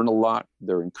they learn a lot,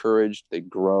 they're encouraged, they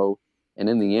grow. And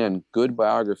in the end, good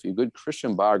biography, good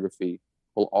Christian biography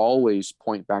will always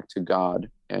point back to God,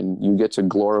 and you get to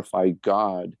glorify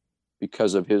God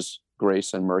because of his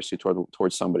grace and mercy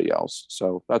towards somebody else.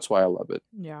 So that's why I love it.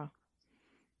 Yeah.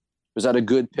 Was that a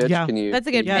good pitch? Yeah. That's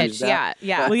a good pitch. Yeah.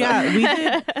 Well, yeah, we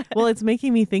did. Well, it's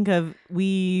making me think of,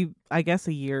 I guess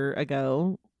a year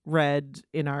ago, read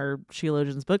in our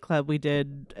Sheologians book club, we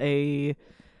did a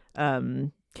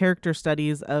character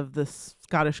studies of the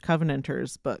Scottish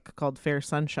Covenanters book called Fair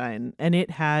Sunshine, and it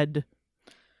had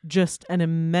just an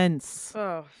immense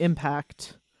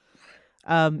impact.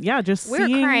 Just we're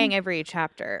crying every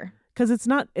chapter, because it's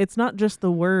not just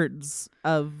the words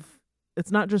of,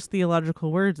 it's not just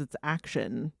theological words, it's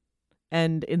action.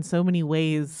 And in so many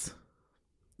ways,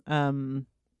 maybe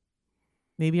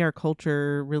our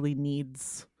culture really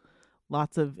needs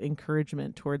lots of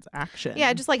encouragement towards action.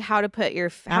 Yeah, just like how to put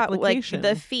your application,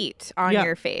 the feet on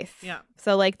your faith. Yeah.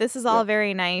 So like, this is all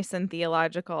very nice and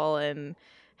theological and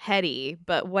heady,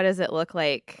 but what does it look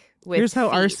like with Here's how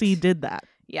feet? RC did that.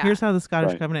 Yeah. Here's how the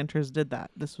Scottish Covenanters did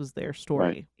that. This was their story.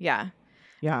 Right. Yeah.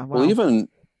 Yeah. Wow. Well,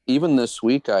 even this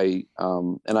week, I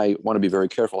want to be very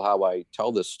careful how I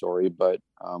tell this story, but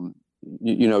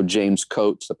James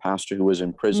Coates, the pastor who was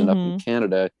in prison up in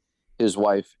Canada, his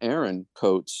wife, Erin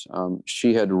Coates,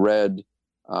 she had read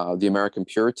The American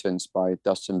Puritans by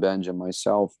Dustin Benge and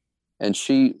myself, and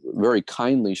she very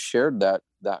kindly shared that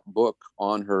book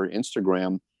on her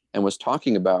Instagram and was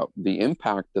talking about the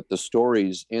impact that the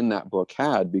stories in that book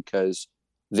had, because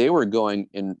they were going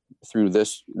through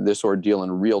this ordeal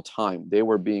in real time. They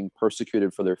were being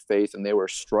persecuted for their faith, and they were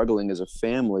struggling as a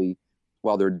family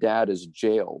while their dad is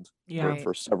jailed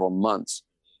for several months.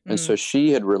 And so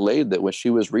she had relayed that when she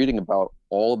was reading about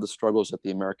all of the struggles that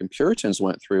the American Puritans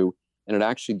went through, and it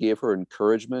actually gave her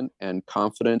encouragement and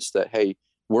confidence that, hey,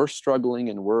 we're struggling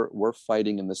and we're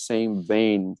fighting in the same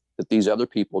vein that these other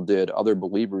people did, other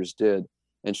believers did.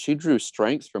 And she drew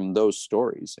strength from those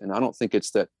stories. And I don't think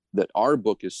it's that our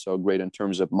book is so great in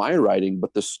terms of my writing,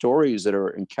 but the stories that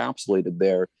are encapsulated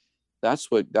there,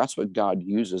 that's what God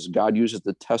uses. God uses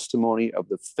the testimony of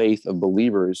the faith of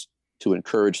believers to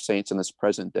encourage saints in this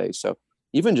present day. So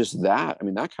even just that, I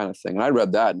mean, that kind of thing. And I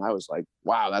read that and I was like,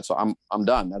 wow, I'm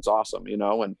done. That's awesome.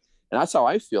 And that's how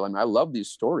I feel. I mean, I love these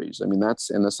stories. I mean, that's,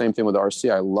 and the same thing with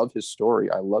RC. I love his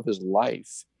story. I love his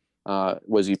life.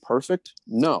 Was he perfect?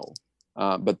 No.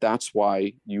 But that's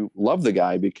why you love the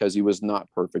guy, because he was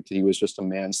not perfect. He was just a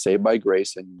man saved by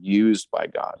grace and used by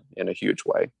God in a huge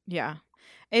way. Yeah.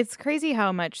 It's crazy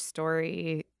how much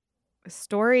story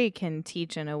can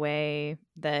teach in a way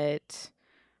that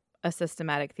a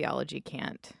systematic theology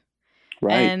can't.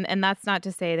 Right. And that's not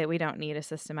to say that we don't need a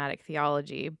systematic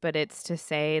theology, but it's to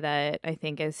say that I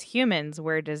think as humans,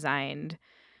 we're designed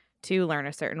to learn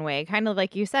a certain way. Kind of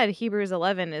like you said, Hebrews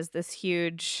 11 is this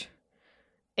huge...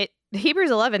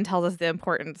 Hebrews 11 tells us the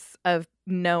importance of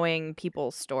knowing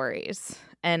people's stories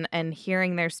and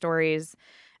hearing their stories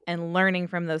and learning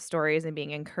from those stories and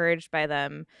being encouraged by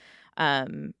them.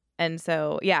 And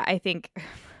so, yeah, I think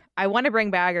I want to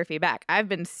bring biography back. I've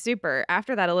been super,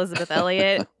 after that Elizabeth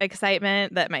Elliot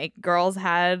excitement that my girls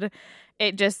had,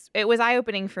 it was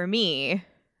eye-opening for me.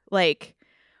 Like,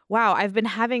 wow, I've been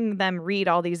having them read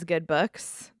all these good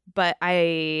books, but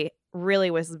I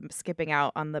really was skipping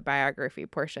out on the biography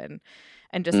portion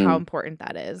and just how important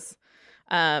that is.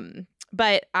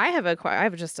 But I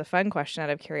have just a fun question out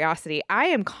of curiosity. I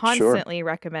am constantly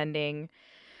recommending,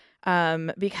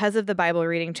 because of the Bible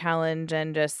reading challenge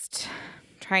and just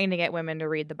trying to get women to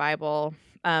read the Bible.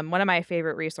 One of my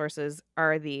favorite resources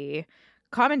are the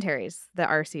commentaries that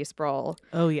R.C. Sproul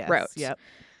wrote. Yep.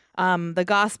 The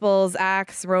Gospels,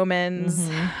 Acts, Romans,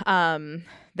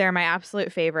 they're my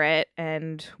absolute favorite.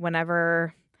 And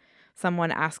whenever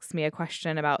someone asks me a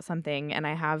question about something and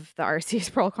I have the R.C.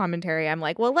 Sproul commentary, I'm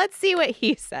like, well, let's see what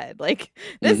he said. Like,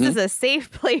 this is a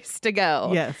safe place to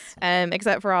go. Yes.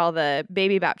 Except for all the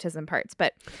baby baptism parts.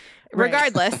 But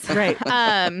regardless, Right.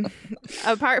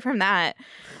 Apart from that,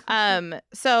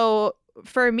 so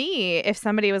for me, if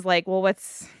somebody was like, well,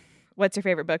 what's your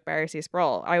favorite book by R.C.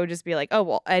 Sproul? I would just be like, oh,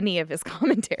 well, any of his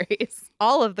commentaries,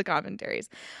 all of the commentaries.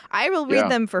 I will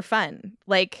read them for fun.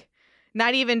 Like,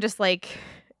 not even just like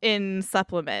in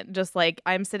supplement, just like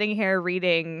I'm sitting here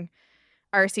reading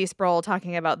R.C. Sproul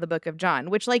talking about the book of John,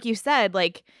 which, like you said,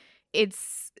 like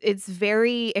it's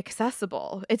very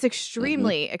accessible. It's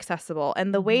extremely accessible.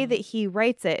 And the way that he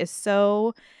writes it is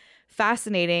so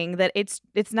fascinating that it's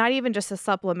not even just a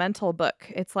supplemental book.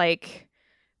 It's like,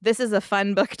 this is a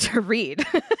fun book to read.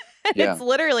 It's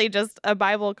literally just a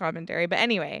Bible commentary. But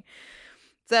anyway,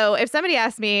 so if somebody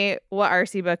asked me what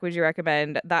RC book would you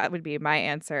recommend, that would be my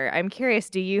answer. I'm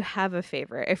curious, do you have a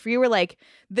favorite? If you were like,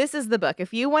 this is the book,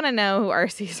 if you want to know who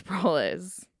RC Sproul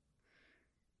is,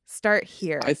 start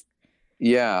here. I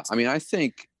mean, I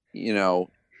think,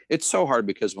 it's so hard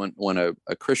because when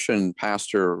a Christian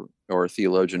pastor or a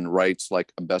theologian writes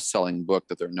like a best-selling book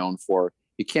that they're known for,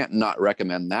 you can't not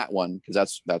recommend that one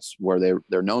because that's where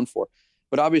they're known for.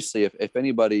 But obviously, if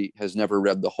anybody has never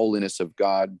read The Holiness of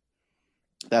God,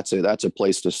 that's a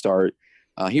place to start.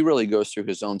 He really goes through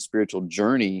his own spiritual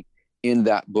journey in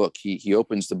that book. He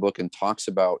opens the book and talks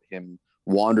about him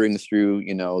wandering through,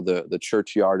 the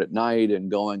churchyard at night and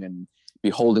going and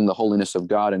beholding the holiness of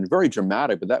God, and very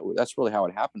dramatic, but that's really how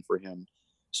it happened for him.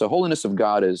 So Holiness of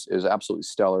God is absolutely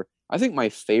stellar. I think my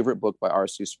favorite book by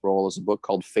R.C. Sproul is a book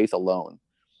called Faith Alone.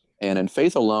 And in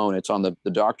Faith Alone, it's on the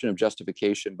doctrine of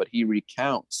justification, but he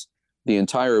recounts the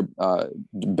entire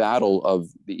battle of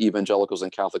the evangelicals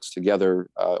and Catholics together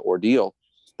ordeal.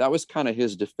 That was kind of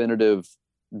his definitive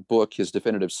book, his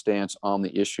definitive stance on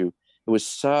the issue. It was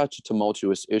such a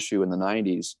tumultuous issue in the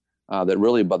 90s that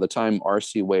really by the time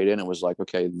RC weighed in, it was like,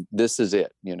 okay, this is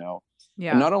it,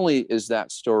 Yeah. And not only is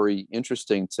that story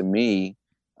interesting to me,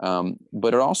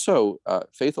 but it also,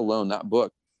 Faith Alone, that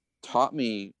book, taught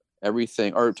me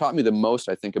everything, or taught me the most,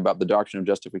 I think, about the doctrine of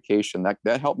justification.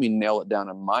 That helped me nail it down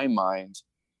in my mind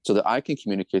so that I can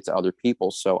communicate to other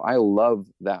people. So I love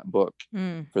that book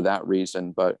for that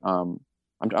reason. But I'm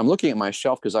looking at my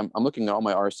shelf because I'm looking at all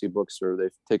my RC books, or they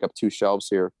take up 2 shelves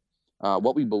here.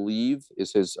 What We Believe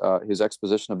is his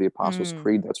exposition of the Apostles'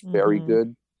 Creed. That's very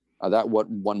good. That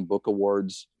won book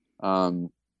awards. The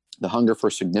Hunger for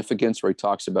Significance, where he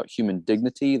talks about human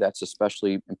dignity. That's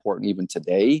especially important even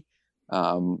today.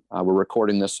 We're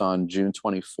recording this on June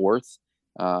 24th.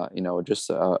 Just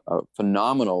a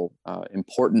phenomenal,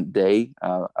 important day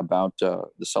about the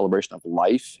celebration of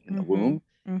life in the womb.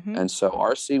 Mhm. And so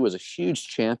RC was a huge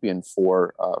champion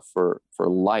for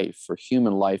life, for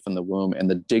human life in the womb and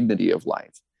the dignity of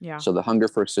life. Yeah. So The Hunger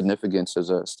for Significance is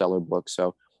a stellar book.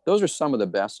 So those are some of the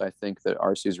best I think that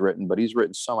RC's written, but he's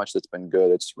written so much that's been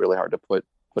good. It's really hard to put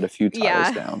a few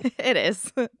titles down. It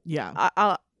is. Yeah.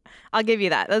 I'll give you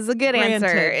that. That's a good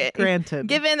answer. Granted.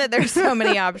 Given that there's so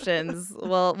many options,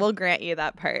 we'll grant you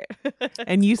that part.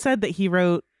 And you said that he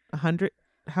wrote 100.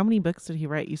 How many books did he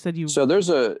write? You said you. So there's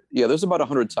about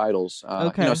 100 titles.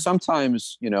 Okay.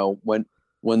 Sometimes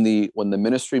when the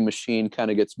ministry machine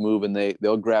kind of gets moving,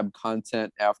 they'll grab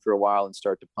content after a while and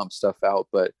start to pump stuff out.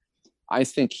 But I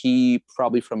think he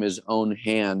probably from his own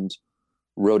hand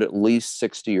wrote at least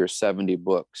 60 or 70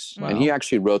 books. Wow. And he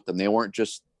actually wrote them. They weren't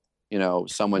just,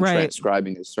 someone Right.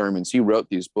 transcribing his sermons. He wrote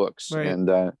these books, Right.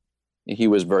 and he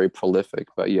was very prolific.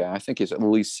 But yeah, I think he's at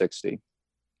least 60.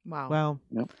 Wow. Wow.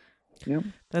 Yep.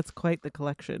 That's quite the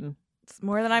collection. It's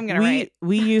more than I'm going to write.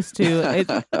 We used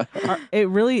to. It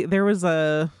really, there was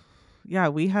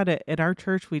we had it at our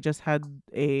church. We just had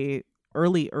a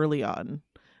early on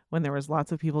when there was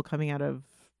lots of people coming out of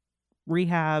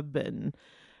rehab, and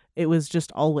it was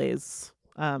just always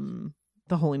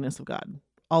the holiness of God.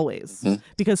 Always. Mhm.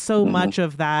 Because so Mhm. much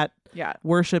of that Yeah.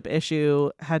 worship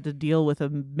issue had to deal with a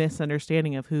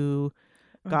misunderstanding of who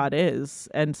God is.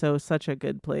 And so such a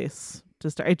good place to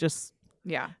start.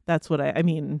 Yeah. That's what I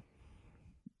mean,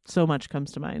 so much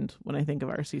comes to mind when I think of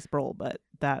R.C. Sproul, but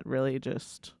that really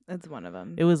just, It's one of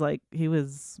them. it was like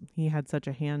he had such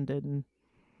a hand in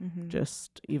Mhm.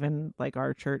 just even like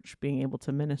our church being able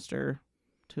to minister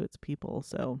to its people.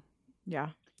 So Yeah.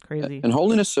 crazy. And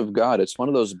Holiness of God, it's one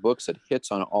of those books that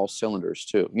hits on all cylinders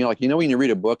too. When you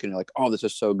read a book and you're like, oh, this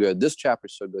is so good. This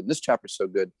chapter's so good. This chapter's so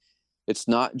good. It's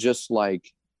not just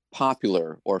like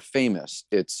popular or famous.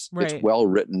 It's Right. well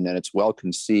written and it's well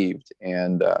conceived.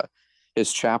 And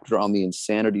his chapter on the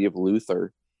insanity of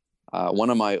Luther,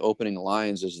 one of my opening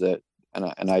lines is that, and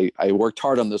I worked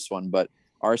hard on this one, but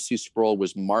R.C. Sproul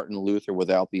was Martin Luther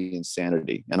without the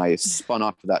insanity. And I spun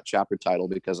off of that chapter title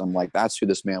because I'm like, that's who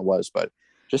this man was. But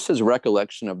just his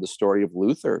recollection of the story of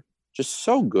Luther, just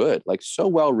so good, like so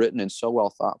well written and so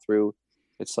well thought through.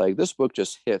 It's like this book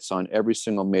just hits on every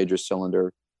single major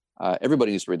cylinder.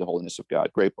 Everybody needs to read The Holiness of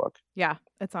God. Great book. Yeah.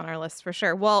 It's on our list for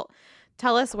sure. Well,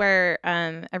 tell us where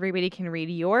everybody can read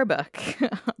your book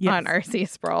Yes. on R.C.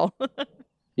 Sproul.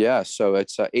 Yeah, so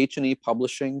it's H&E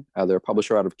Publishing. They're a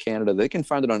publisher out of Canada. They can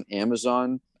find it on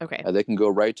Amazon. Okay. They can go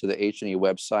right to the H&E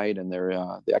website, and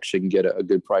they actually can get a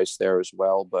good price there as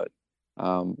well. But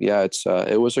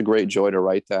it was a great joy to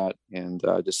write that and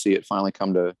to see it finally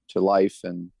come to life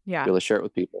and Yeah. be able to share it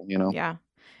with people. Yeah.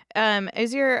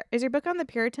 Is your book on the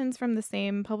Puritans from the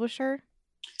same publisher?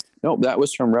 No, that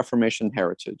was from Reformation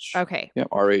Heritage. Okay. Yeah,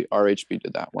 RHB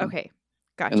did that one. Okay.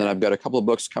 Gotcha. And then I've got a couple of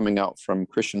books coming out from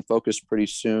Christian Focus pretty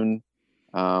soon,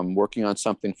 working on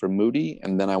something for Moody.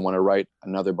 And then I want to write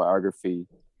another biography,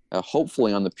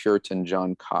 hopefully on the Puritan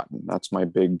John Cotton. That's my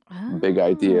big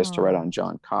idea, is to write on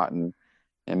John Cotton.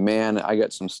 And man, I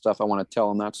got some stuff I want to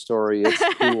tell in that story. It's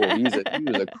cool. He was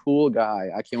a cool guy.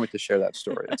 I can't wait to share that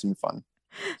story. It's been fun.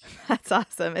 That's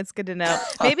awesome. It's good to know.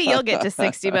 Maybe you'll get to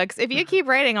 60 books if you keep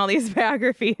writing all these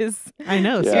biographies. I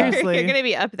know, Yeah. seriously. You're going to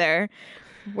be up there.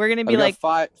 We're going to be I've got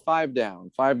like five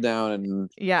down, and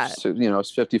Yeah. so,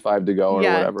 it's 55 to go or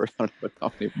Yeah. whatever. I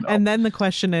don't even know. And then the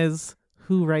question is,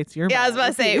 who writes your Yeah, I was about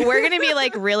to say, biography? we're going to be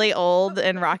like really old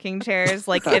in rocking chairs,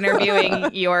 like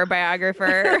interviewing your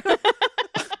biographer.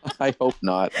 I hope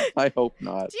not.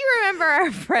 Do you remember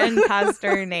our friend,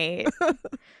 Pastor Nate?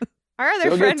 Our other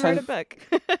You'll get friend wrote a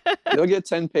book. They'll get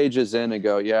 10 pages in and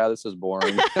go, yeah, this is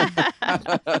boring. I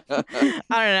don't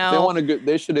They know. want to.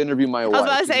 They should interview my wife. I was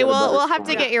about to She's say, got a we'll better have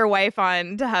to story. get your wife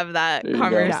on to have that There you go.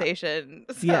 conversation.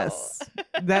 So, Yes.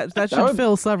 That should would-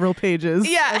 fill several pages.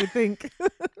 Yeah. I think.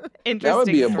 interesting. That would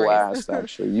be a stories. blast,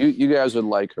 actually. You guys would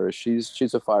like her.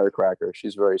 She's a firecracker.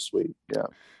 She's very sweet. Yeah.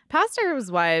 Pastors'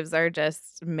 wives are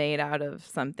just made out of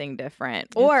something different,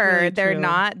 It's or really they're true.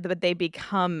 not, but they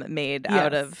become made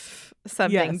out Yes. of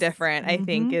something Yes. different. I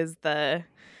think Mhm. is the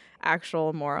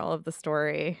actual moral of the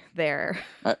story there.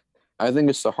 I think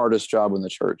it's the hardest job in the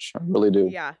church. I really do.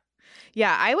 Yeah.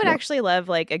 Yeah, I would Yeah. actually love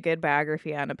like a good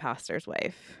biography on a pastor's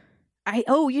wife.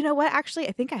 You know what? Actually,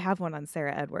 I think I have one on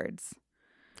Sarah Edwards.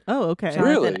 Oh, okay. Sure.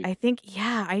 Really? I think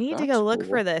I need to That's go look cool.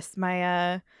 for this.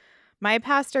 My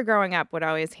pastor growing up would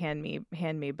always hand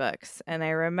me books, and I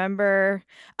remember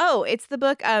it's the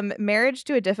book Marriage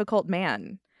to a Difficult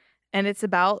Man. And that's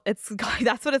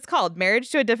what it's called,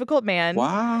 Marriage to a Difficult Man.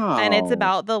 Wow. And it's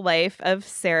about the life of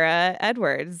Sarah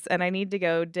Edwards, and I need to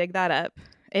go dig that up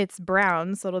It's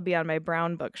brown, so it'll be on my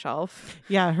brown bookshelf.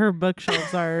 Yeah, her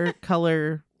bookshelves are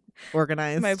color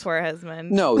organized. My poor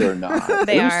husband. No, they're not.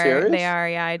 They are. You are. serious? They are.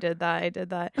 Yeah, I did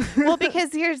that. Well,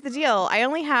 because here's the deal. I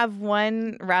only have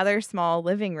one rather small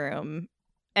living room,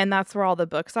 and that's where all the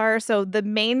books are. So the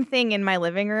main thing in my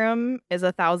living room is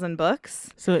 1,000 books.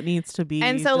 So it needs to be.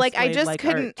 And so like I displayed just like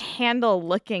couldn't art. handle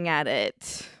looking at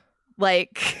it.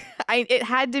 Like it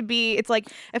had to be, it's like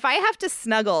if I have to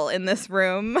snuggle in this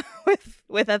room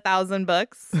with 1,000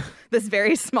 books, this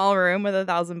very small room with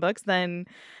 1,000 books, then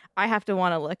I have to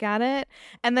want to look at it.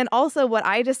 And then also what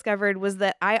I discovered was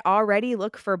that I already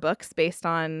look for books based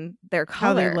on their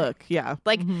color. How they look. Yeah.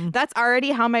 Like Mhm. that's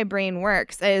already how my brain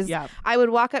works is Yeah. I would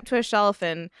walk up to a shelf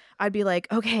and I'd be like,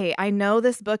 okay, I know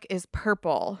this book is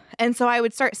purple. And so I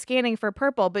would start scanning for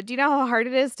purple. But do you know how hard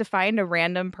it is to find a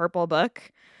random purple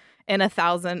book in a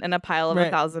pile of Right.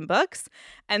 1,000 books?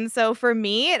 And so for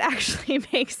me, it actually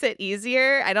makes it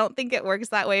easier. I don't think it works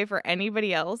that way for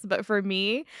anybody else. But for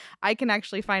me, I can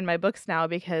actually find my books now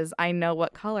because I know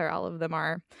what color all of them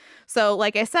are. So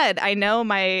like I said, I know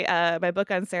my my book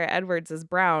on Sarah Edwards is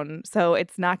brown. So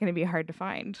it's not going to be hard to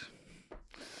find.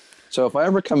 So if I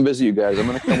ever come visit you guys, I'm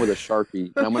going to come with a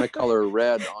Sharpie and I'm going to color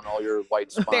red on all your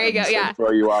white spines. There you go, and yeah.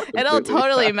 throw you off. It'll completely.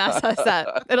 totally mess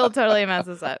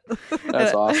us up.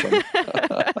 That's awesome.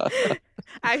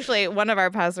 Actually, one of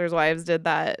our pastor's wives did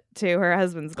that to her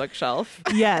husband's bookshelf.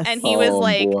 Yes. And he was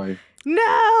like, boy.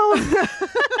 no.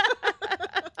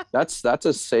 That's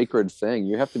a sacred thing.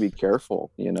 You have to be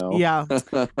careful, you know? Yeah.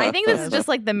 I think this is just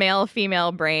like the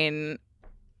male-female brain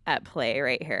at play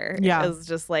right here. Yeah. It's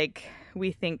just like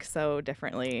we think so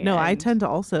differently. No, I and- tend to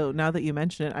also, now that you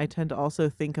mention it, I tend to also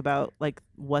think about like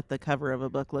what the cover of a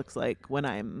book looks like when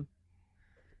I'm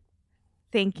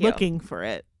Thank you. looking for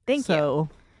it. Thank you. So,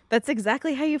 That's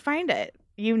exactly how you find it.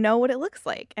 You know what it looks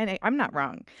like. And I'm not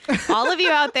wrong. All of you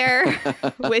out there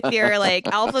with your like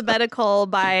alphabetical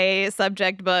by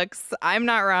subject books, I'm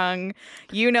not wrong.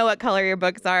 You know what color your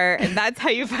books are, and that's how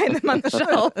you find them on the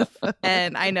shelf.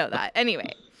 And I know that.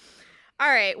 Anyway. All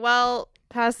right. Well,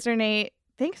 Pastor Nate,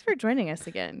 thanks for joining us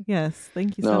again. yes,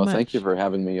 thank you so No, much. thank you for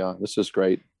having me on. This is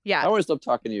great. I Yeah. always love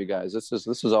talking to you guys. This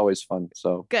is always fun.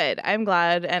 So Good. I'm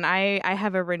glad. And I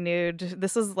have a renewed,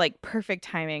 this is like perfect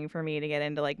timing for me to get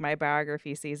into like my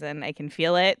biography season. I can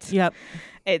feel it. Yep.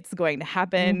 It's going to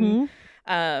happen.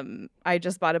 Mhm. I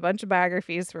just bought a bunch of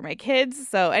biographies for my kids.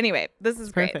 So anyway, this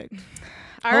is great. Perfect.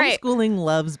 All right. Homeschooling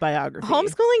loves biography.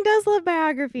 Homeschooling does love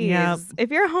biographies. Yep.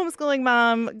 If you're a homeschooling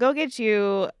mom, go get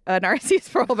you an R.C.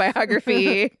 Sproul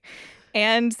biography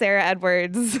and Sarah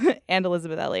Edwards and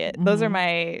Elizabeth Elliot. Those are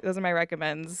my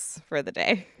recommends for the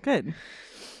day. Good.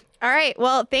 All right.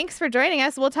 Well, thanks for joining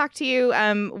us. We'll talk to you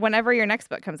whenever your next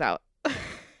book comes out.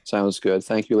 sounds good.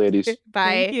 Thank you, ladies. Bye.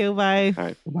 Thank you. Bye. All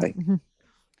right. Bye.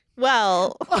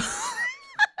 Well,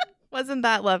 wasn't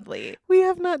that lovely? We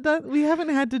haven't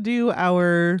had to do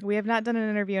our We have not done an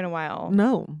interview in a while.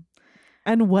 no.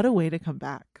 And what a way to come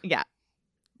back. Yeah.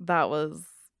 That was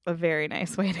a very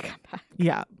nice way to come back.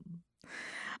 Yeah.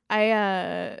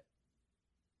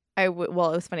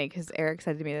 Well, it was funny because Eric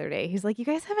said to me the other day, he's like, you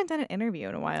guys haven't done an interview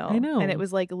in a while. I know. And it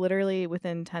was like literally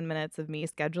within 10 minutes of me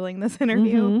scheduling this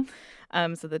interview.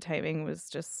 Mhm. So the timing was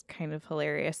just kind of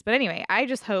hilarious. But anyway, I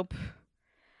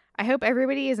hope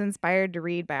everybody is inspired to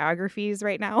read biographies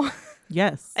right now.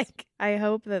 Yes. Like, I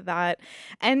hope that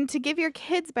and to give your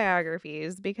kids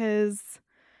biographies, because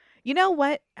you know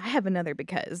what? I have another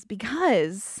because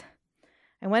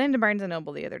I went into Barnes &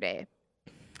 Noble the other day,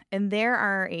 and there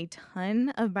are a ton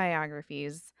of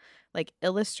biographies, like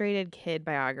illustrated kid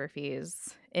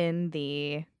biographies in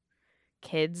the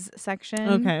kids section.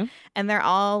 Okay. And they're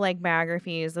all like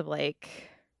biographies of like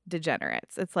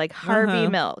degenerates. It's like Harvey Uh-huh.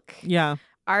 Milk, Yeah.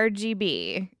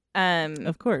 RGB,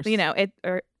 Of course. you know, it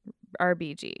or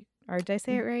RBG. Or did I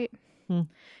say it right? Hmm.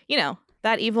 You know,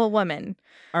 that evil woman,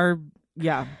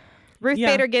 Yeah. Ruth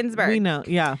Yeah, Bader Ginsburg. We know.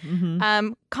 Yeah.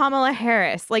 Mhm. Kamala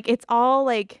Harris. Like, it's all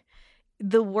like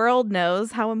the world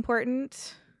knows how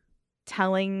important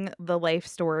telling the life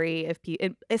story of people,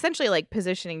 essentially like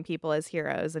positioning people as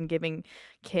heroes and giving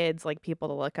kids like people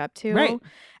to look up to. Right.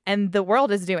 And the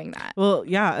world is doing that. Well,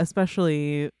 yeah,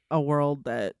 especially a world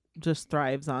that just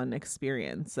thrives on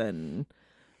experience and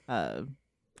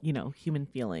human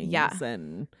feelings. Yeah.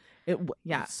 And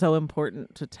Yeah. it's so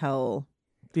important to tell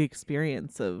the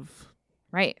experience of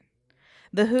Right.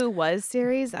 The Who Was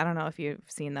series, I don't know if you've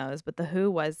seen those, but the Who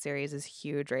Was series is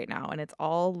huge right now. And it's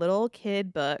all little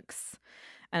kid books.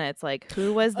 And it's like,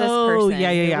 who was this Oh, person?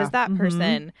 yeah, yeah, Who yeah. was that Mhm.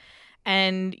 person?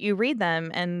 And you read them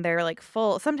and they're like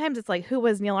full. Sometimes it's like, who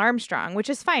was Neil Armstrong? Which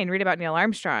is fine. Read about Neil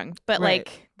Armstrong. But Right.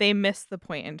 like they miss the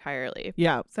point entirely.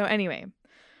 Yeah. So anyway,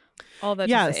 all that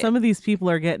Yeah, to say, some of these people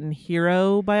are getting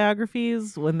hero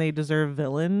biographies when they deserve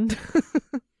villain.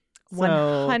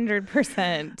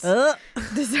 100% Uh,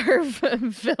 deserve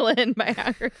villain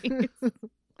biographies.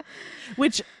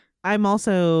 which I'm not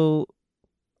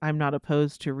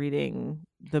opposed to reading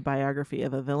the biography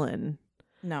of a villain.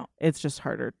 No, It's just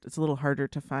harder. It's a little harder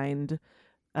to find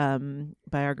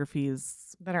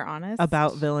biographies that are honest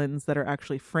about villains that are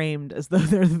actually framed as though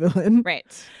they're the villain.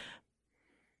 Right.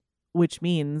 Which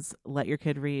means let your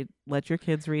kids read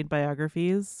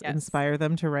biographies, Yes. inspire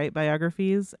them to write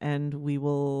biographies, and we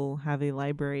will have a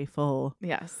library full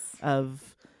Yes.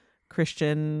 of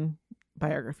Christian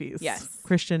biographies. Yes.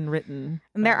 Christian written.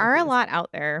 And there are a biographies. lot out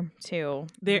there too.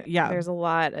 Yeah. There's a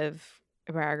lot of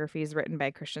biographies written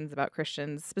by Christians about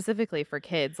Christians, specifically for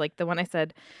kids. Like the one I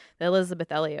said, the Elizabeth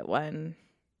Elliot one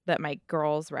that my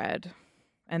girls read,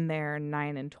 and they're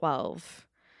 9 and 12.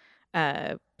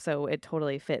 So it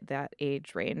totally fit that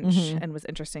age range Mhm. and was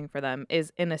interesting for them,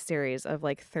 is in a series of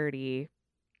like 30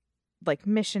 like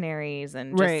missionaries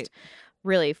and just Right.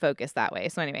 really focused that way.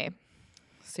 So anyway,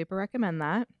 super recommend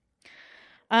that.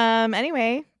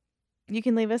 Anyway, you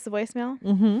can leave us a voicemail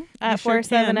Mm-hmm. at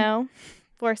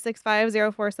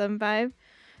 470-465-0475.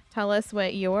 Tell us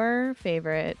what your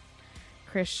favorite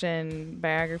Christian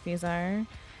biographies are.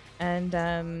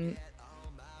 And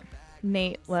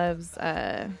Nate loves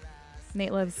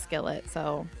Skillet.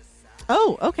 So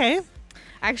Oh, okay.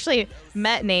 I actually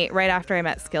met Nate right after I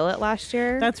met Skillet last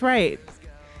year. That's right.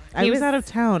 I He was was- out of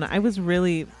town. I was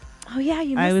really oh yeah,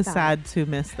 you missed I was that. sad to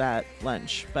miss that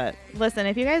lunch, but Listen,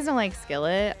 if you guys don't like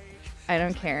Skillet, I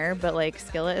don't care, but like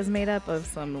Skillet is made up of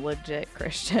some legit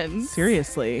Christians.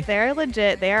 seriously. They're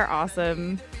legit. They are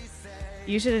awesome.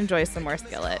 You should enjoy some more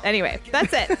Skillet. Anyway,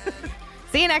 that's it.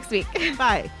 See you next week.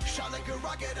 Bye. Shot like a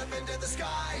rocket up into the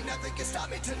sky. Nothing can stop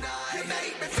me tonight. You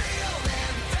make me feel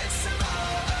invincible,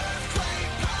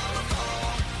 earthquake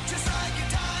powerful, just like a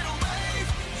tidal wave.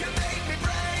 You make me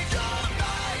brave. You're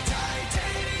my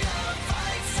titanium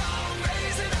fight song,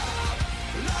 raising up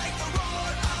like the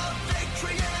roar of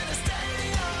victory in a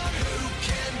stadium. Who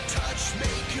can touch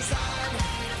me? 'Cause I'm.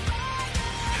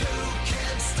 Who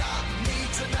can stop me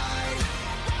tonight?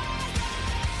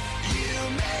 You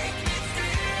make me